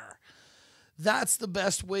hair. That's the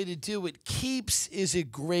best way to do it. Keeps is a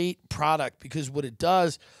great product because what it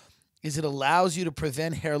does is it allows you to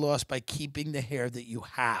prevent hair loss by keeping the hair that you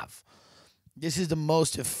have. This is the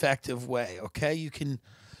most effective way, okay? You can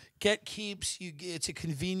get Keeps. It's a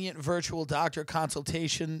convenient virtual doctor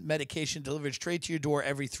consultation, medication delivered straight to your door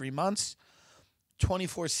every 3 months.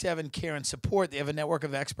 24/7 care and support. They have a network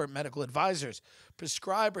of expert medical advisors,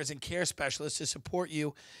 prescribers, and care specialists to support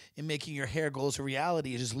you in making your hair goals a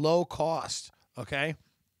reality. It is low cost, okay?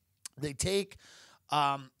 They take,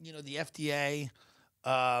 the FDA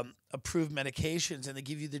approved medications and they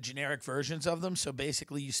give you the generic versions of them. So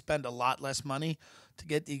basically you spend a lot less money to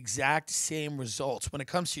get the exact same results. When it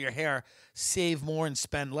comes to your hair, save more and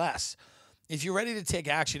spend less. If you're ready to take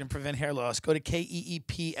action and prevent hair loss, go to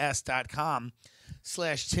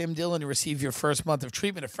KEEPS.com/Tim Dillon to receive your first month of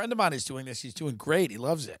treatment. A friend of mine is doing this. He's doing great. He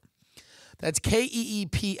loves it. That's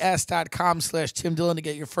KEEPS.com/Tim Dillon to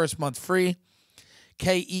get your first month free.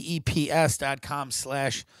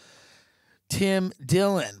 KEEPS.com/Tim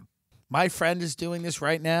Dillon. My friend is doing this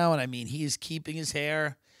right now, and I mean, he is keeping his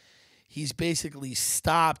hair. He's basically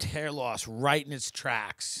stopped hair loss right in its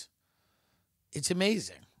tracks. It's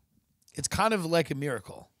amazing. It's kind of like a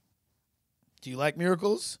miracle. Do you like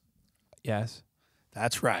miracles? Yes.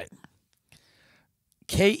 That's right.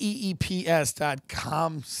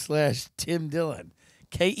 KEEPS.com/Tim Dillon.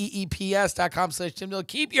 KEEPS.com/Tim Dillon.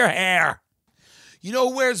 Keep your hair. You know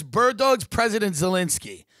who wears bird dogs? President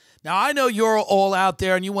Zelensky. Now, I know you're all out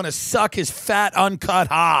there and you want to suck his fat, uncut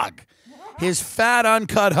hog. His fat,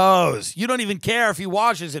 uncut hose. You don't even care if he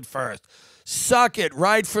washes it first. Suck it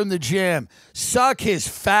right from the gym. Suck his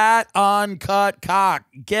fat, uncut cock.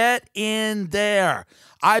 Get in there.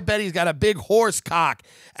 I bet he's got a big horse cock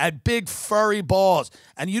and big furry balls.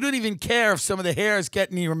 And you don't even care if some of the hairs get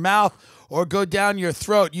in your mouth or go down your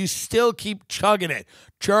throat. You still keep chugging it,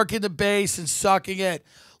 jerking the base and sucking it,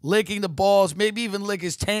 licking the balls, maybe even lick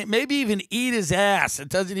his taint, maybe even eat his ass. It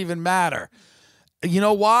doesn't even matter. You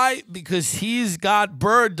know why? Because he's got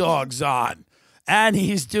bird dogs on. And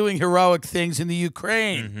he's doing heroic things in the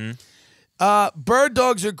Ukraine. Bird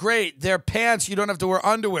dogs are great. They're pants. You don't have to wear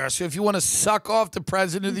underwear. So if you want to suck off the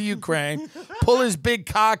president of the Ukraine, pull his big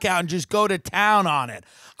cock out and just go to town on it.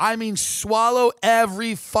 I mean, swallow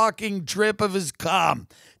every fucking drip of his cum.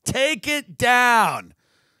 Take it down.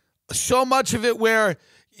 So much of it where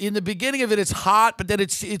in the beginning of it, it's hot, but then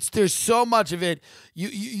there's so much of it,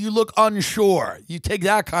 you look unsure. You take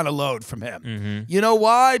that kind of load from him. You know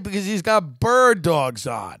why? Because he's got bird dogs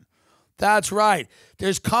on. That's right.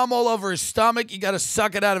 There's cum all over his stomach. You got to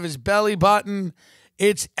suck it out of his belly button.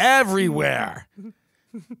 It's everywhere.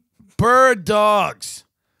 Bird dogs.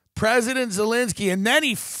 President Zelensky, and then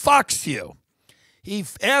he fucks you.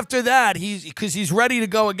 After that, because he's ready to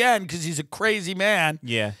go again because he's a crazy man.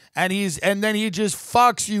 Yeah. And then he just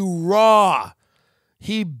fucks you raw.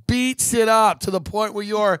 He beats it up to the point where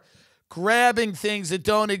you're grabbing things that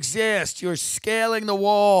don't exist. You're scaling the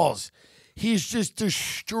walls. He's just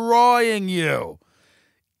destroying you.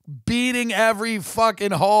 Beating every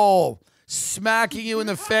fucking hole. Smacking you in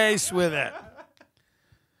the face with it.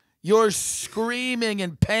 You're screaming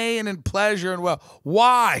in pain and pleasure and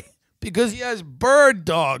why? Because he has bird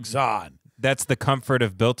dogs on. That's the comfort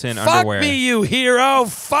of built-in Fuck underwear. Fuck me, you hero.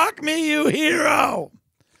 Fuck me, you hero.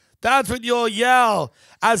 That's what you'll yell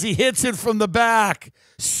as he hits it from the back,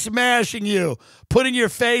 smashing you, putting your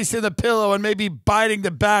face in the pillow and maybe biting the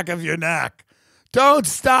back of your neck. Don't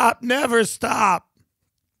stop. Never stop.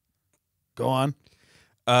 Go on.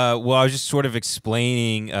 Well, I was just sort of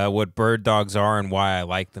explaining what bird dogs are and why I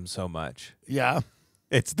like them so much. Yeah.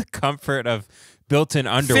 It's the comfort of built-in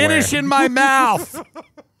underwear. Finish in my mouth.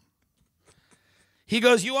 He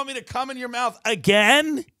goes, you want me to come in your mouth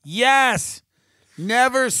again? Yes.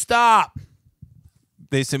 Never stop.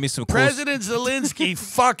 They sent me some cool President Zelensky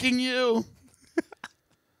fucking you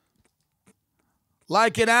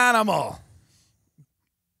like an animal.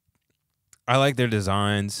 I like their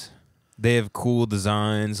designs. They have cool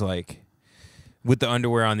designs, like with the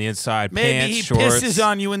underwear on the inside, Maybe pants, he shorts. pisses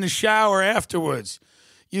on you in the shower afterwards.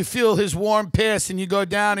 You feel his warm piss, and you go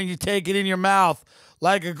down and you take it in your mouth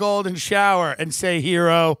like a golden shower and say,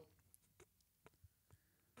 hero.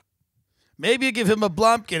 Maybe you give him a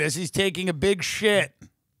blumpkin as he's taking a big shit.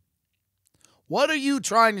 What are you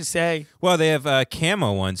trying to say? Well, they have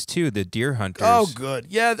camo ones, too, the deer hunters. Oh, good.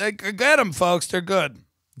 Yeah, get them, folks. They're good.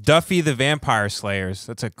 Duffy the Vampire Slayers.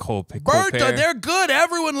 That's a cool pair. They're good.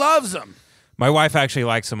 Everyone loves them. My wife actually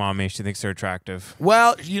likes them on me. She thinks they're attractive.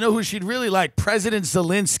 Well, you know who she'd really like? President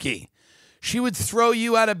Zelensky. She would throw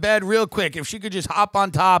you out of bed real quick if she could just hop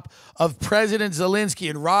on top of President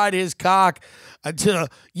Zelensky and ride his cock until,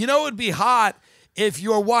 you know, it would be hot if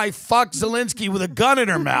your wife fucked Zelensky with a gun in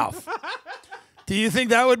her mouth. Do you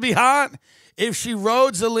think that would be hot? If she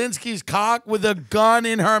rode Zelensky's cock with a gun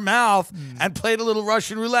in her mouth and played a little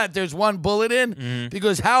Russian roulette, there's one bullet in,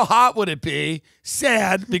 because how hot would it be?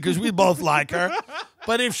 Sad, because we both like her.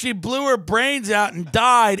 But if she blew her brains out and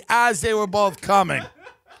died as they were both coming.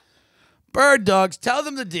 Bird dogs, tell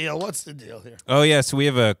them the deal. What's the deal here? Oh, yeah, so we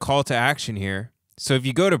have a call to action here. So if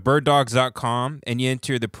you go to birddogs.com and you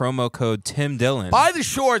enter the promo code Tim Dillon. Buy the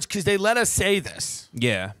shorts because they let us say this.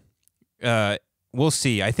 Yeah. We'll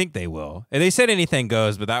see. I think they will. And they said anything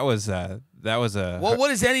goes, but that was a. Well, what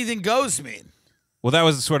does anything goes mean? Well, that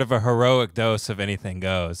was sort of a heroic dose of anything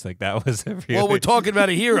goes. Like that was a really... Well, we're talking about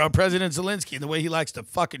a hero, President Zelensky, and the way he likes to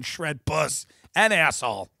fucking shred puss and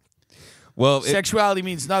asshole. Well, sexuality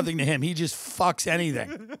means nothing to him. He just fucks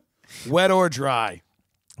anything, wet or dry.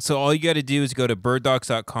 So all you got to do is go to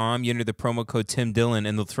birddogs.com, you enter the promo code Tim Dillon,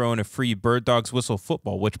 and they'll throw in a free Bird Dogs Whistle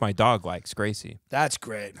football, which my dog likes, Gracie. That's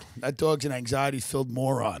great. That dog's an anxiety-filled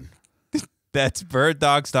moron. That's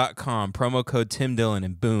birddogs.com, promo code Tim Dillon,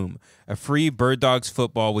 and boom, a free Bird Dogs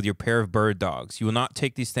football with your pair of bird dogs. You will not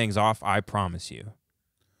take these things off, I promise you.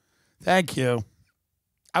 Thank you.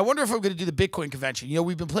 I wonder if I'm going to do the Bitcoin convention. You know,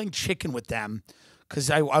 we've been playing chicken with them because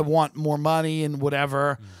I want more money and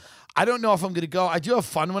whatever. I don't know if I'm going to go. I do have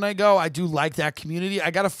fun when I go. I do like that community. I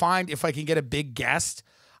got to find if I can get a big guest.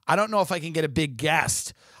 I don't know if I can get a big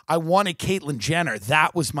guest. I wanted Caitlyn Jenner.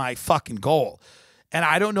 That was my fucking goal. And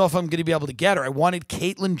I don't know if I'm going to be able to get her. I wanted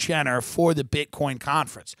Caitlyn Jenner for the Bitcoin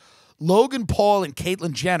conference. Logan Paul and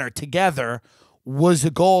Caitlyn Jenner together was a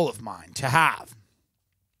goal of mine to have.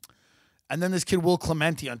 And then this kid, Will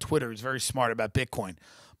Clemente on Twitter, is very smart about Bitcoin.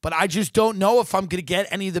 But I just don't know if I'm going to get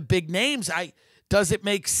any of the big names. Does it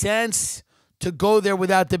make sense to go there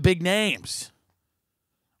without the big names?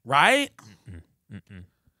 Right?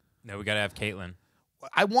 No, we got to have Caitlyn.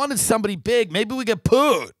 I wanted somebody big. Maybe we get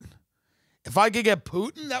Putin. If I could get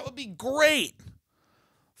Putin, that would be great.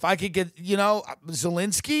 If I could get, you know,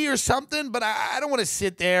 Zelensky or something, but I don't want to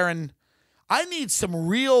sit there and I need some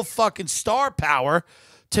real fucking star power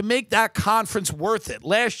to make that conference worth it.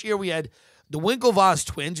 Last year we had the Winklevoss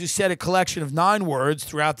twins who said a collection of 9 words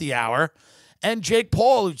throughout the hour, and Jake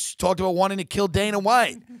Paul who talked about wanting to kill Dana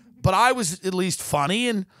White. But I was at least funny,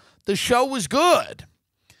 and the show was good.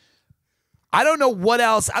 I don't know what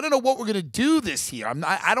else. I don't know what we're going to do this year.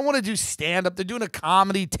 I don't want to do stand-up. They're doing a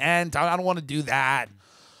comedy tent. I don't want to do that.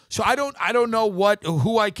 So I don't know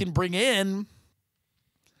who I can bring in.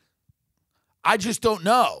 I just don't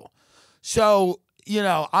know. So, you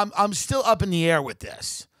know, I'm still up in the air with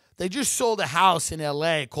this. They just sold a house in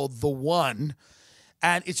LA called The One,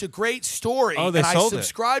 and it's a great story. Oh, they sold it. I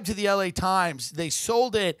subscribed to the LA Times. They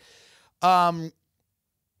sold it, and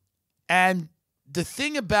the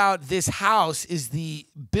thing about this house is the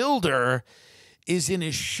builder is in a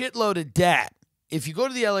shitload of debt. If you go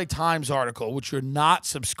to the LA Times article, which you're not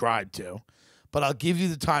subscribed to, but I'll give you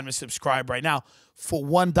the time to subscribe right now for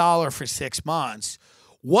 $1 for 6 months,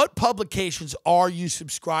 what publications are you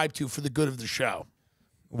subscribed to for the good of the show?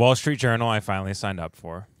 Wall Street Journal, I finally signed up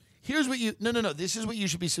for. Here's what you, no, this is what you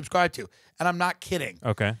should be subscribed to. And I'm not kidding.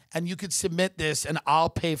 Okay. And you could submit this and I'll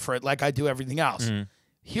pay for it like I do everything else.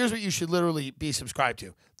 Here's what you should literally be subscribed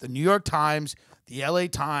to. The New York Times, the LA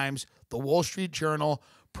Times, the Wall Street Journal,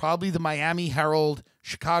 probably the Miami Herald,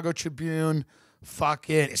 Chicago Tribune,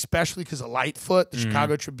 especially because of Lightfoot, the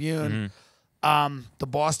Chicago Tribune, the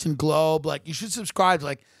Boston Globe. Like, you should subscribe to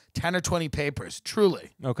like 10 or 20 papers,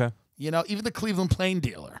 truly. Okay. You know, even the Cleveland Plain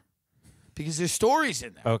Dealer, because there's stories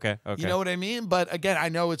in there. Okay. You know what I mean? But again, I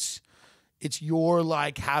know it's your,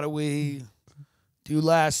 like, how do we do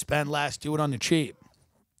less, spend less, do it on the cheap.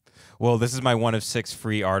 Well, this is my one of 6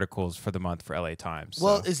 free articles for the month for LA Times. So.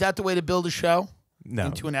 Well, is that the way to build a show? No.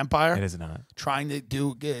 Into an empire? It is not. Trying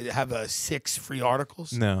to have 6 free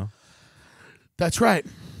articles? No. That's right.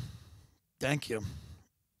 Thank you.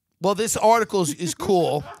 Well, this article is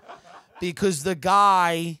cool because the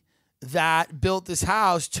guy that built this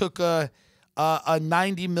house took a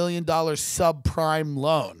 $90 million subprime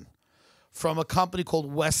loan from a company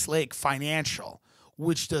called Westlake Financial,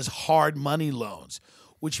 which does hard money loans,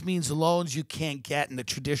 which means loans you can't get in the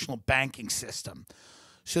traditional banking system.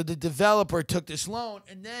 So the developer took this loan,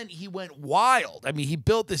 and then he went wild. I mean, he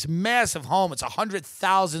built this massive home. It's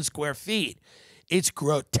 100,000 square feet. It's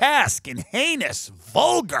grotesque and heinous,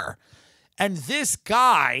 vulgar. And this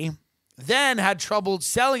guy then had trouble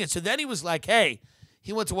selling it. So then he was like, hey,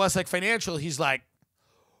 he went to Westlake Financial. He's like,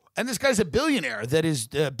 and this guy's a billionaire that is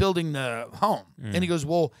building the home. And he goes,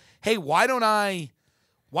 well, hey, why don't I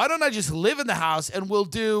just live in the house and we'll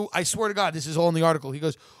do, I swear to God, this is all in the article. He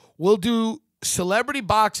goes, we'll do celebrity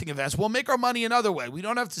boxing events. We'll make our money another way. We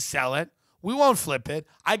don't have to sell it. We won't flip it.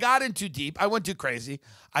 I got in too deep. I went too crazy.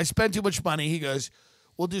 I spent too much money. He goes,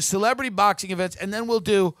 we'll do celebrity boxing events, and then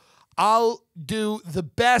I'll do the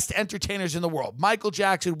best entertainers in the world. Michael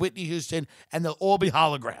Jackson, Whitney Houston, and they'll all be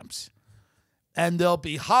holograms. And there'll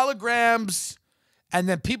be holograms, and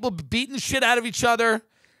then people beating the shit out of each other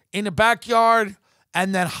in the backyard,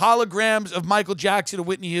 and then holograms of Michael Jackson and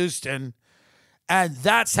Whitney Houston. And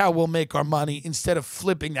that's how we'll make our money instead of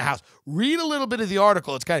flipping the house. Read a little bit of the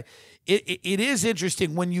article. It is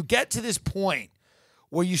interesting when you get to this point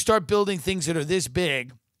where you start building things that are this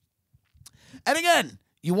big And again,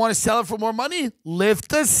 you want to sell it for more money? Lift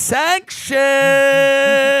the sanctions.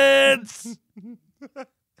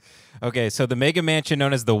 Okay, so the mega mansion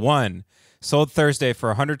known as the One sold Thursday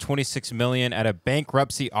for $126 million at a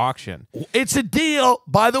bankruptcy auction. It's a deal.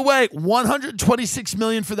 By the way, $126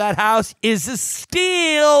 million for that house is a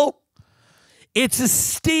steal. It's a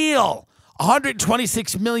steal.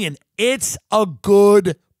 $126 million. It's a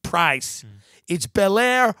good price. It's Bel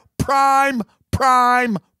Air prime.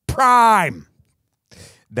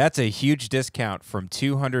 That's a huge discount from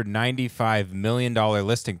 $295 million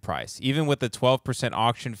listing price, even with the 12%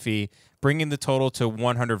 auction fee, bringing the total to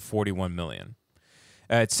 $141 million.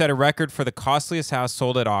 It set a record for the costliest house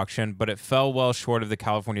sold at auction, but it fell well short of the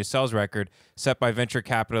California sales record set by venture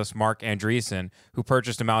capitalist Mark Andreessen, who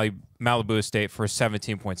purchased a Malibu estate for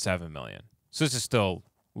 $17.7 million. So this is still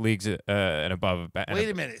leagues and above. Wait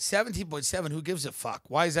a minute, 17.7. Who gives a fuck?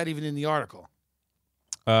 Why is that even in the article?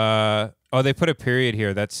 Oh, they put a period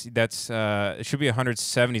here. That's it should be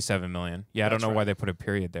 $177 million. Yeah, I don't know why they put a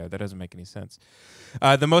period there. That doesn't make any sense.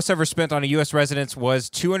 The most ever spent on a U.S. residence was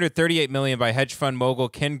 $238 million by hedge fund mogul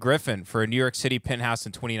Ken Griffin for a New York City penthouse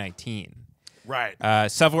in 2019. Right.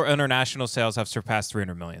 Several international sales have surpassed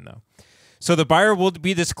 $300 million, though. So the buyer will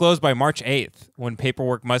be disclosed by March 8th, when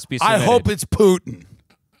paperwork must be submitted. I hope it's Putin.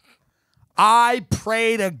 I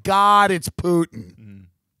pray to God it's Putin.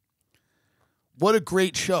 What a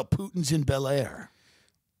great show. Putin's in Bel Air.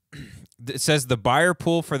 It says the buyer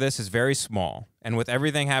pool for this is very small. And with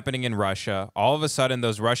everything happening in Russia, all of a sudden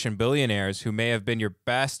those Russian billionaires who may have been your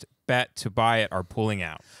best bet to buy it are pulling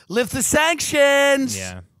out. Lift the sanctions.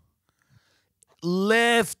 Yeah.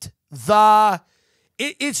 Lift the...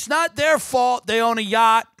 It's not their fault they own a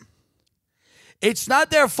yacht. It's not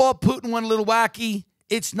their fault Putin went a little wacky.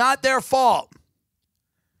 It's not their fault.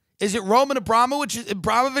 Is it Roman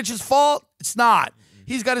Abramovich's fault? It's not.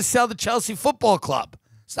 He's got to sell the Chelsea Football Club.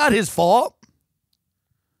 It's not his fault.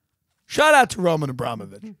 Shout out to Roman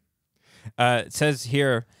Abramovich. It says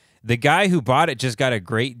here, the guy who bought it just got a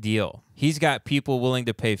great deal. He's got people willing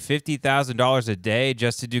to pay $50,000 a day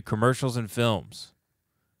just to do commercials and films.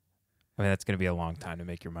 I mean, that's going to be a long time to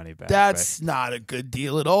make your money back. That's not a good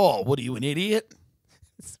deal at all. What are you, an idiot?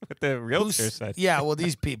 That's what the realtor said. Yeah, well,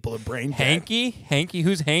 these people are brain dead. Hanky?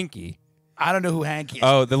 Who's Hanky? I don't know who Hanky is.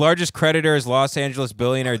 Oh, the largest creditor is Los Angeles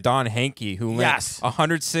billionaire Don Hankey, who lent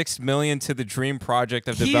 $106 million to the dream project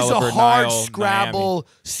of developer Niall. He's a hard-scrabble,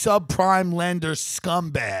 subprime lender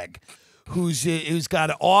scumbag who's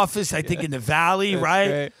got an office, I think, in the Valley,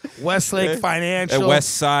 right? Westlake Financial. West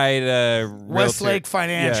Side Westlake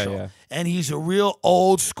Financial. Yeah. And he's a real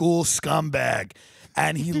old-school scumbag.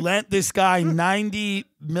 And he lent this guy $90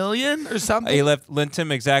 million or something. He lent him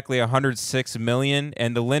exactly $106 million,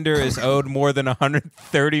 and the lender is owed more than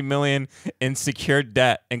 $130 million in secured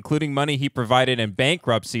debt, including money he provided in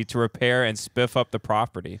bankruptcy to repair and spiff up the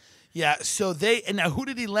property. Yeah. So now who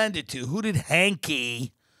did he lend it to? Who did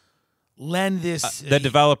Hanky lend this? The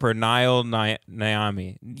developer Niall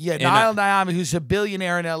Naomi. Yeah, Niall Naomi, who's a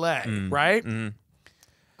billionaire in L.A. Right?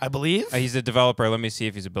 I believe he's a developer. Let me see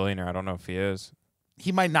if he's a billionaire. I don't know if he is.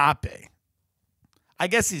 He might not be. I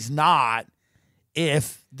guess he's not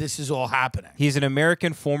if this is all happening. He's an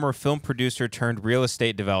American former film producer turned real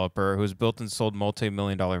estate developer who's built and sold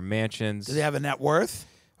multi-million-dollar mansions. Do they have a net worth?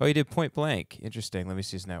 Oh, he did Point Blank. Interesting. Let me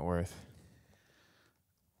see his net worth.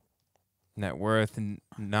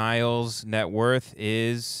 Niall's net worth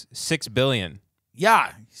is $6 billion.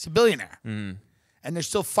 Yeah, he's a billionaire. And they're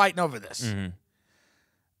still fighting over this.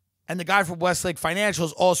 And the guy from Westlake Financial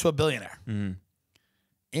is also a billionaire.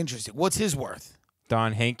 Interesting. What's his worth?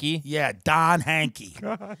 Don Hankey? Yeah, Don Hankey.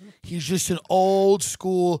 He's just an old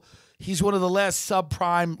school. He's one of the last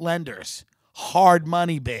subprime lenders. Hard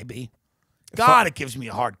money, baby. God, it gives me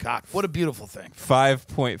a hard cock. What a beautiful thing.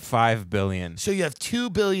 $5.5 billion. So you have two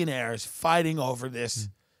billionaires fighting over this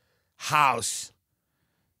house,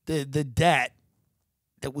 the debt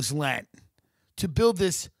that was lent to build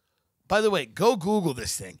this. By the way, go Google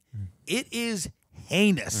this thing. It is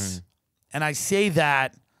heinous. And I say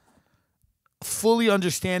that fully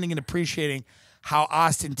understanding and appreciating how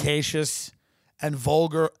ostentatious and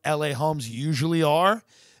vulgar LA homes usually are.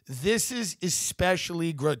 This is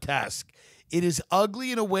especially grotesque. It is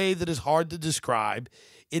ugly in a way that is hard to describe.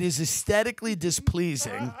 It is aesthetically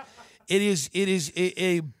displeasing. It is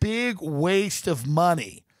a big waste of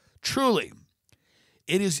money. Truly.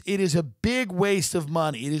 It is a big waste of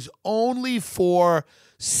money. It is only for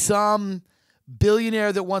some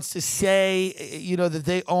billionaire that wants to say, that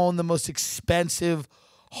they own the most expensive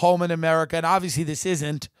home in America. And obviously this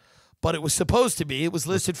isn't, but it was supposed to be. It was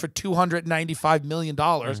listed for $295 million.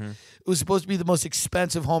 It was supposed to be the most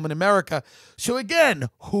expensive home in America. So again,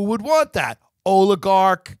 who would want that?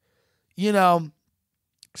 Oligarch, you know,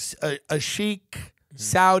 a sheik,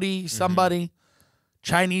 Saudi, somebody,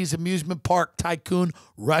 Chinese amusement park tycoon,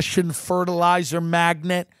 Russian fertilizer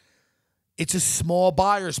magnate. It's a small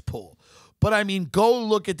buyer's pool. But I mean, go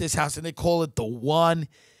look at this house, and they call it the one.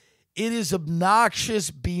 It is obnoxious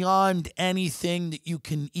beyond anything that you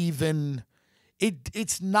can even.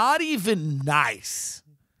 It's not even nice.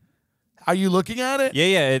 Are you looking at it?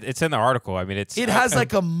 Yeah. It's in the article. I mean, it has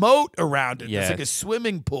like a moat around it. Yeah. It's like a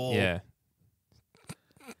swimming pool. Yeah.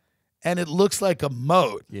 And it looks like a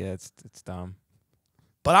moat. Yeah, it's dumb.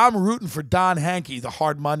 But I'm rooting for Don Hankey, the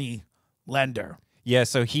hard money lender. Yeah,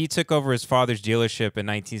 so he took over his father's dealership in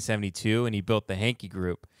 1972, and he built the Hankey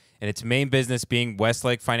Group, and its main business being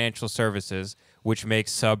Westlake Financial Services, which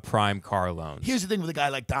makes subprime car loans. Here's the thing with a guy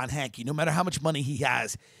like Don Hankey. No matter how much money he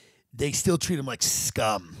has, they still treat him like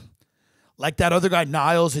scum. Like that other guy,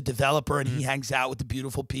 Niles, a developer, and he hangs out with the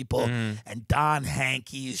beautiful people. And Don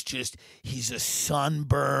Hankey is just, he's a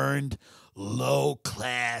sunburned,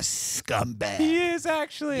 low-class scumbag. He is,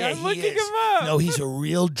 actually. Yeah, I'm looking him up. No, he's a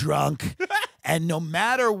real drunk. And no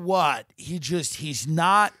matter what, he's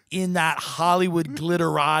not in that Hollywood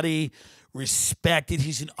glitterati, respected.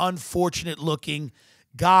 He's an unfortunate-looking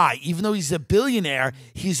guy. Even though he's a billionaire,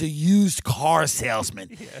 he's a used car salesman.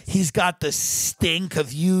 Yes. He's got the stink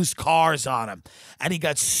of used cars on him. And he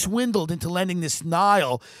got swindled into lending this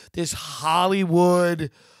Nile, this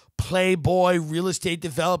Hollywood playboy, real estate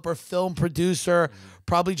developer, film producer,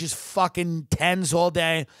 probably just fucking tens all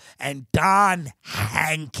day. And Don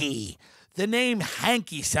Hankey. The name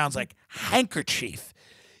Hankey sounds like handkerchief.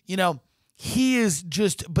 You know, he is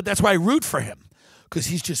just, but that's why I root for him, because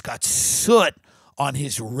he's just got soot on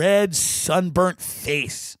his red, sunburnt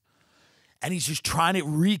face. And he's just trying to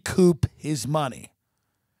recoup his money.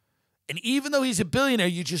 And even though he's a billionaire,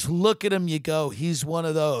 you just look at him, you go, he's one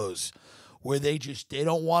of those where they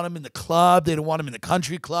don't want him in the club. They don't want him in the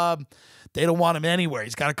country club. They don't want him anywhere.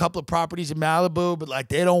 He's got a couple of properties in Malibu, but like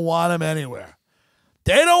they don't want him anywhere.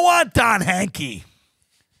 They don't want Don Hankey.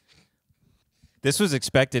 This was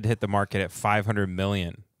expected to hit the market at $500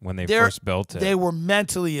 million when they first built it. They were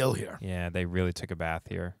mentally ill here. Yeah, they really took a bath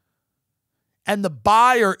here. And the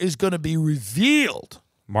buyer is going to be revealed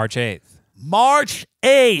March 8th. March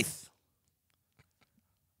 8th.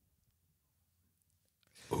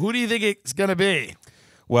 Who do you think it's going to be?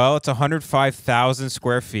 Well, it's 105,000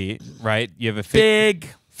 square feet, right? You have a big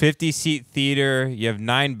 50-seat theater. You have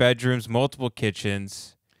 9 bedrooms, multiple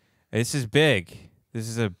kitchens. This is big. This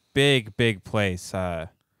is a big, big place.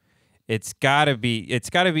 It's gotta be.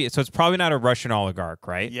 So it's probably not a Russian oligarch,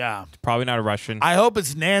 right? Yeah, it's probably not a Russian. I hope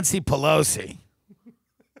it's Nancy Pelosi.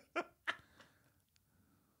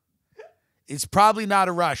 It's probably not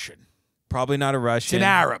a Russian. Probably not a Russian. It's an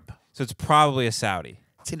Arab. So it's probably a Saudi.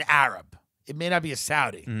 It's an Arab. It may not be a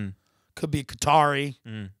Saudi. Could be a Qatari.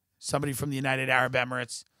 Somebody from the United Arab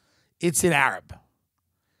Emirates. It's an Arab.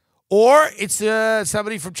 Or it's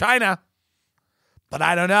somebody from China. But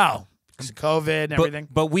I don't know. Because of COVID and everything.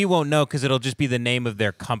 But we won't know because it'll just be the name of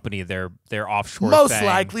their company, their offshore Most thing.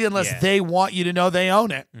 likely, unless they want you to know they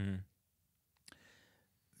own it.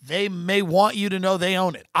 They may want you to know they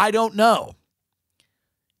own it. I don't know.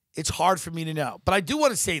 It's hard for me to know. But I do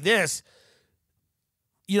want to say this.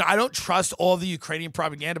 You know, I don't trust all the Ukrainian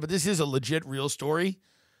propaganda, but this is a legit real story.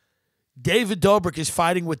 David Dobrik is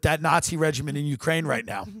fighting with that Nazi regiment in Ukraine right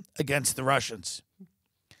now against the Russians.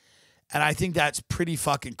 And I think that's pretty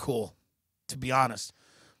fucking cool, to be honest.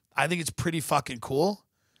 I think it's pretty fucking cool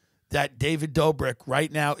that David Dobrik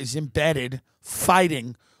right now is embedded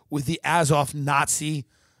fighting with the Azov Nazi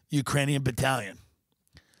Ukrainian battalion.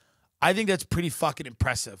 I think that's pretty fucking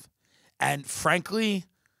impressive. And frankly,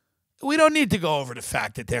 we don't need to go over the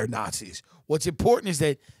fact that they're Nazis. What's important is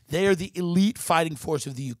that they are the elite fighting force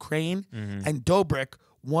of the Ukraine. And Dobrik,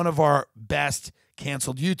 one of our best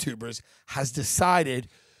canceled YouTubers, has decided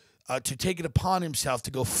to take it upon himself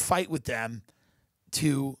to go fight with them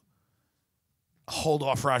to hold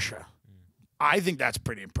off Russia. I think that's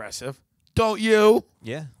pretty impressive. Don't you?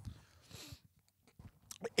 Yeah.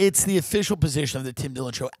 It's the official position of the Tim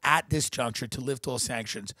Dillon Show at this juncture to lift all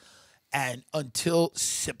sanctions and until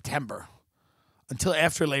September, until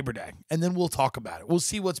after Labor Day. And then we'll talk about it. We'll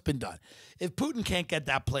see what's been done. If Putin can't get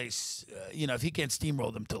that place, if he can't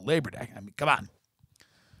steamroll them till Labor Day, I mean, come on.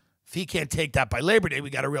 If he can't take that by Labor Day,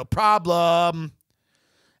 we got a real problem.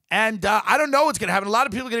 And I don't know what's going to happen. A lot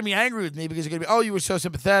of people are going to be angry with me because they're going to be, oh, you were so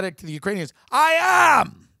sympathetic to the Ukrainians. I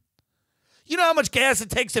am. You know how much gas it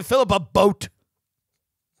takes to fill up a boat?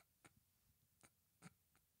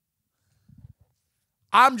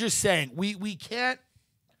 I'm just saying we can't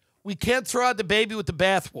throw out the baby with the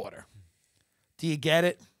bathwater. Do you get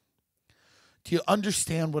it? Do you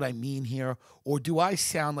understand what I mean here? Or do I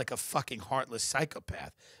sound like a fucking heartless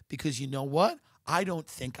psychopath? Because you know what? I don't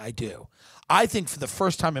think I do. I think for the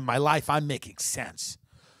first time in my life, I'm making sense.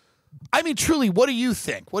 I mean, truly, what do you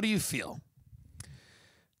think? What do you feel?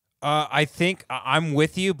 I think I'm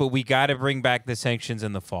with you, but we got to bring back the sanctions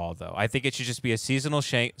in the fall, though. I think it should just be a seasonal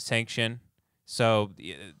sanction, so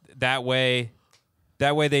that way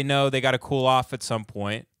they know they got to cool off at some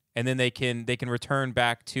point, and then they can return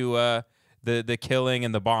back to the killing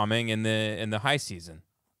and the bombing in the high season.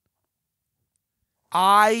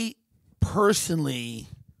 I personally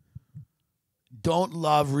don't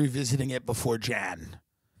love revisiting it before Jan.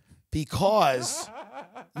 Because,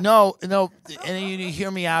 no, and you hear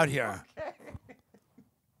me out here. Okay.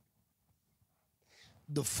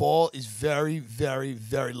 The fall is very, very,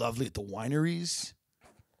 very lovely at the wineries.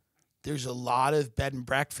 There's a lot of bed and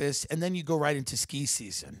breakfast, and then you go right into ski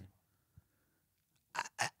season.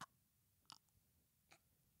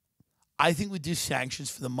 I think we do sanctions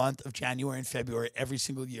for the month of January and February every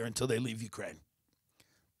single year until they leave Ukraine.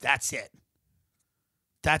 That's it.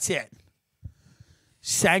 That's it.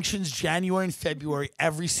 Sanctions January and February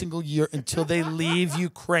every single year until they leave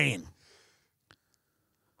Ukraine.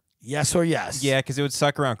 Yes or yes? Yeah, because it would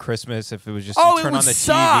suck around Christmas if it was just turn on the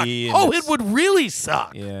suck. TV. It would really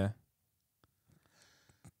suck. Yeah.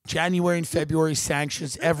 January and February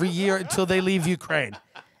sanctions every year until they leave Ukraine.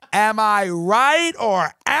 Am I right or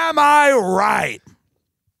am I right?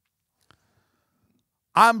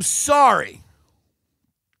 I'm sorry.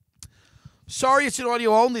 Sorry it's an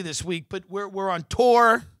audio only this week, but we're on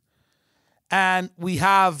tour, and we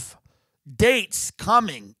have dates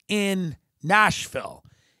coming in Nashville,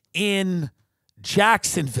 in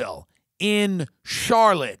Jacksonville, in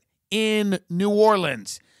Charlotte, in New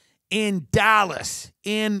Orleans, in Dallas,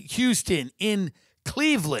 in Houston, in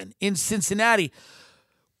Cleveland, in Cincinnati.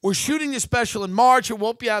 We're shooting this special in March. It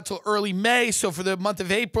won't be out till early May, so for the month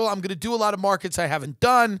of April, I'm going to do a lot of markets I haven't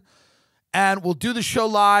done. And we'll do the show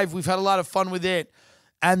live. We've had a lot of fun with it.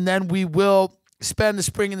 And then we will spend the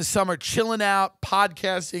spring and the summer chilling out,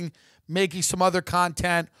 podcasting, making some other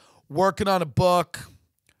content, working on a book,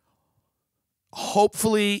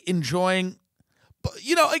 hopefully enjoying. But,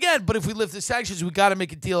 but if we lift the sanctions, we got to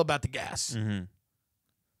make a deal about the gas. Mm-hmm.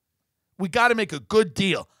 We got to make a good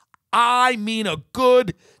deal. I mean a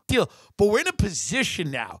good deal. But we're in a position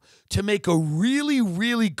now to make a really,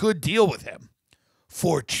 really good deal with him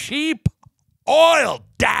for cheap oil,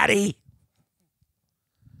 daddy.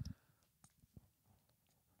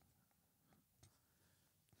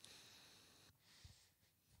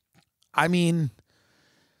 I mean,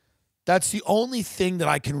 that's the only thing that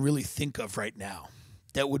I can really think of right now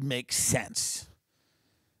that would make sense.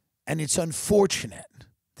 And it's unfortunate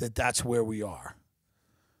that that's where we are.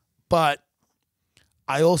 But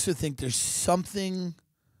I also think there's something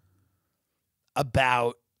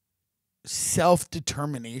about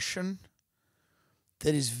self-determination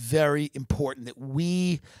that is very important, that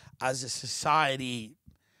we as a society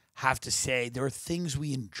have to say there are things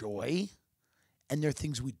we enjoy and there are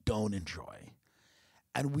things we don't enjoy.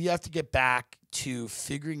 And we have to get back to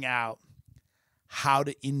figuring out how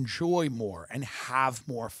to enjoy more and have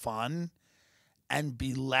more fun and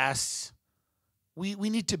be less. We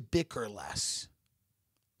need to bicker less.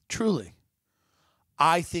 Truly.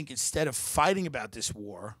 I think instead of fighting about this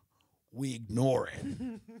war, we ignore it.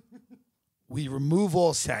 We remove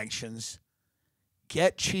all sanctions,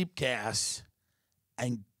 get cheap gas,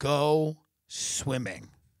 and go swimming.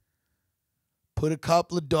 Put a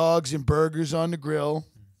couple of dogs and burgers on the grill.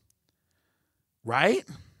 Right?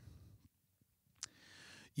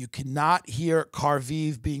 You cannot hear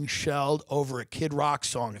𝐂𝐎𝐍𝐶 being shelled over a Kid Rock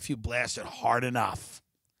song if you blast it hard enough.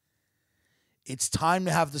 It's time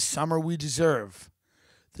to have the summer we deserve.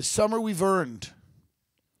 The summer we've earned.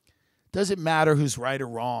 Doesn't matter who's right or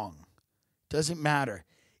wrong. Doesn't matter.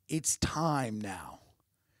 It's time now.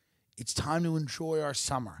 It's time to enjoy our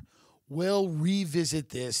summer. We'll revisit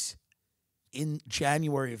this in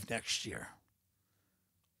January of next year.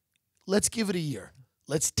 Let's give it a year.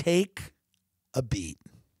 Let's take a beat.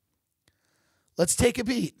 Let's take a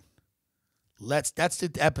beat. That's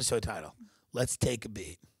the episode title. Let's take a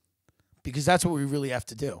beat. Because that's what we really have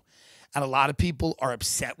to do. And a lot of people are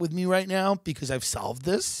upset with me right now because I've solved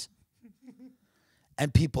this.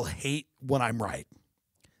 And people hate when I'm right.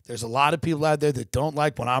 There's a lot of people out there that don't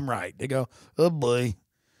like when I'm right. They go, oh boy,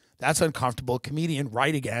 that's uncomfortable. Comedian,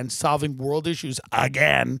 right again, solving world issues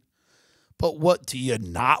again. But what, do you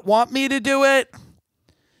not want me to do it?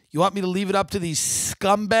 You want me to leave it up to these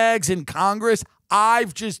scumbags in Congress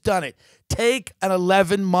I've just done it. Take an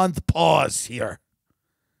 11-month pause here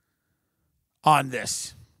on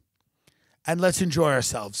this. And let's enjoy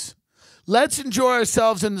ourselves. Let's enjoy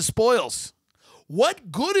ourselves in the spoils.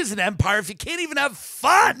 What good is an empire if you can't even have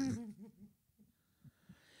fun?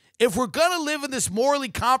 If we're going to live in this morally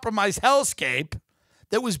compromised hellscape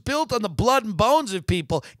that was built on the blood and bones of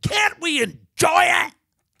people, can't we enjoy it?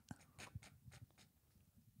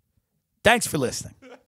 Thanks for listening.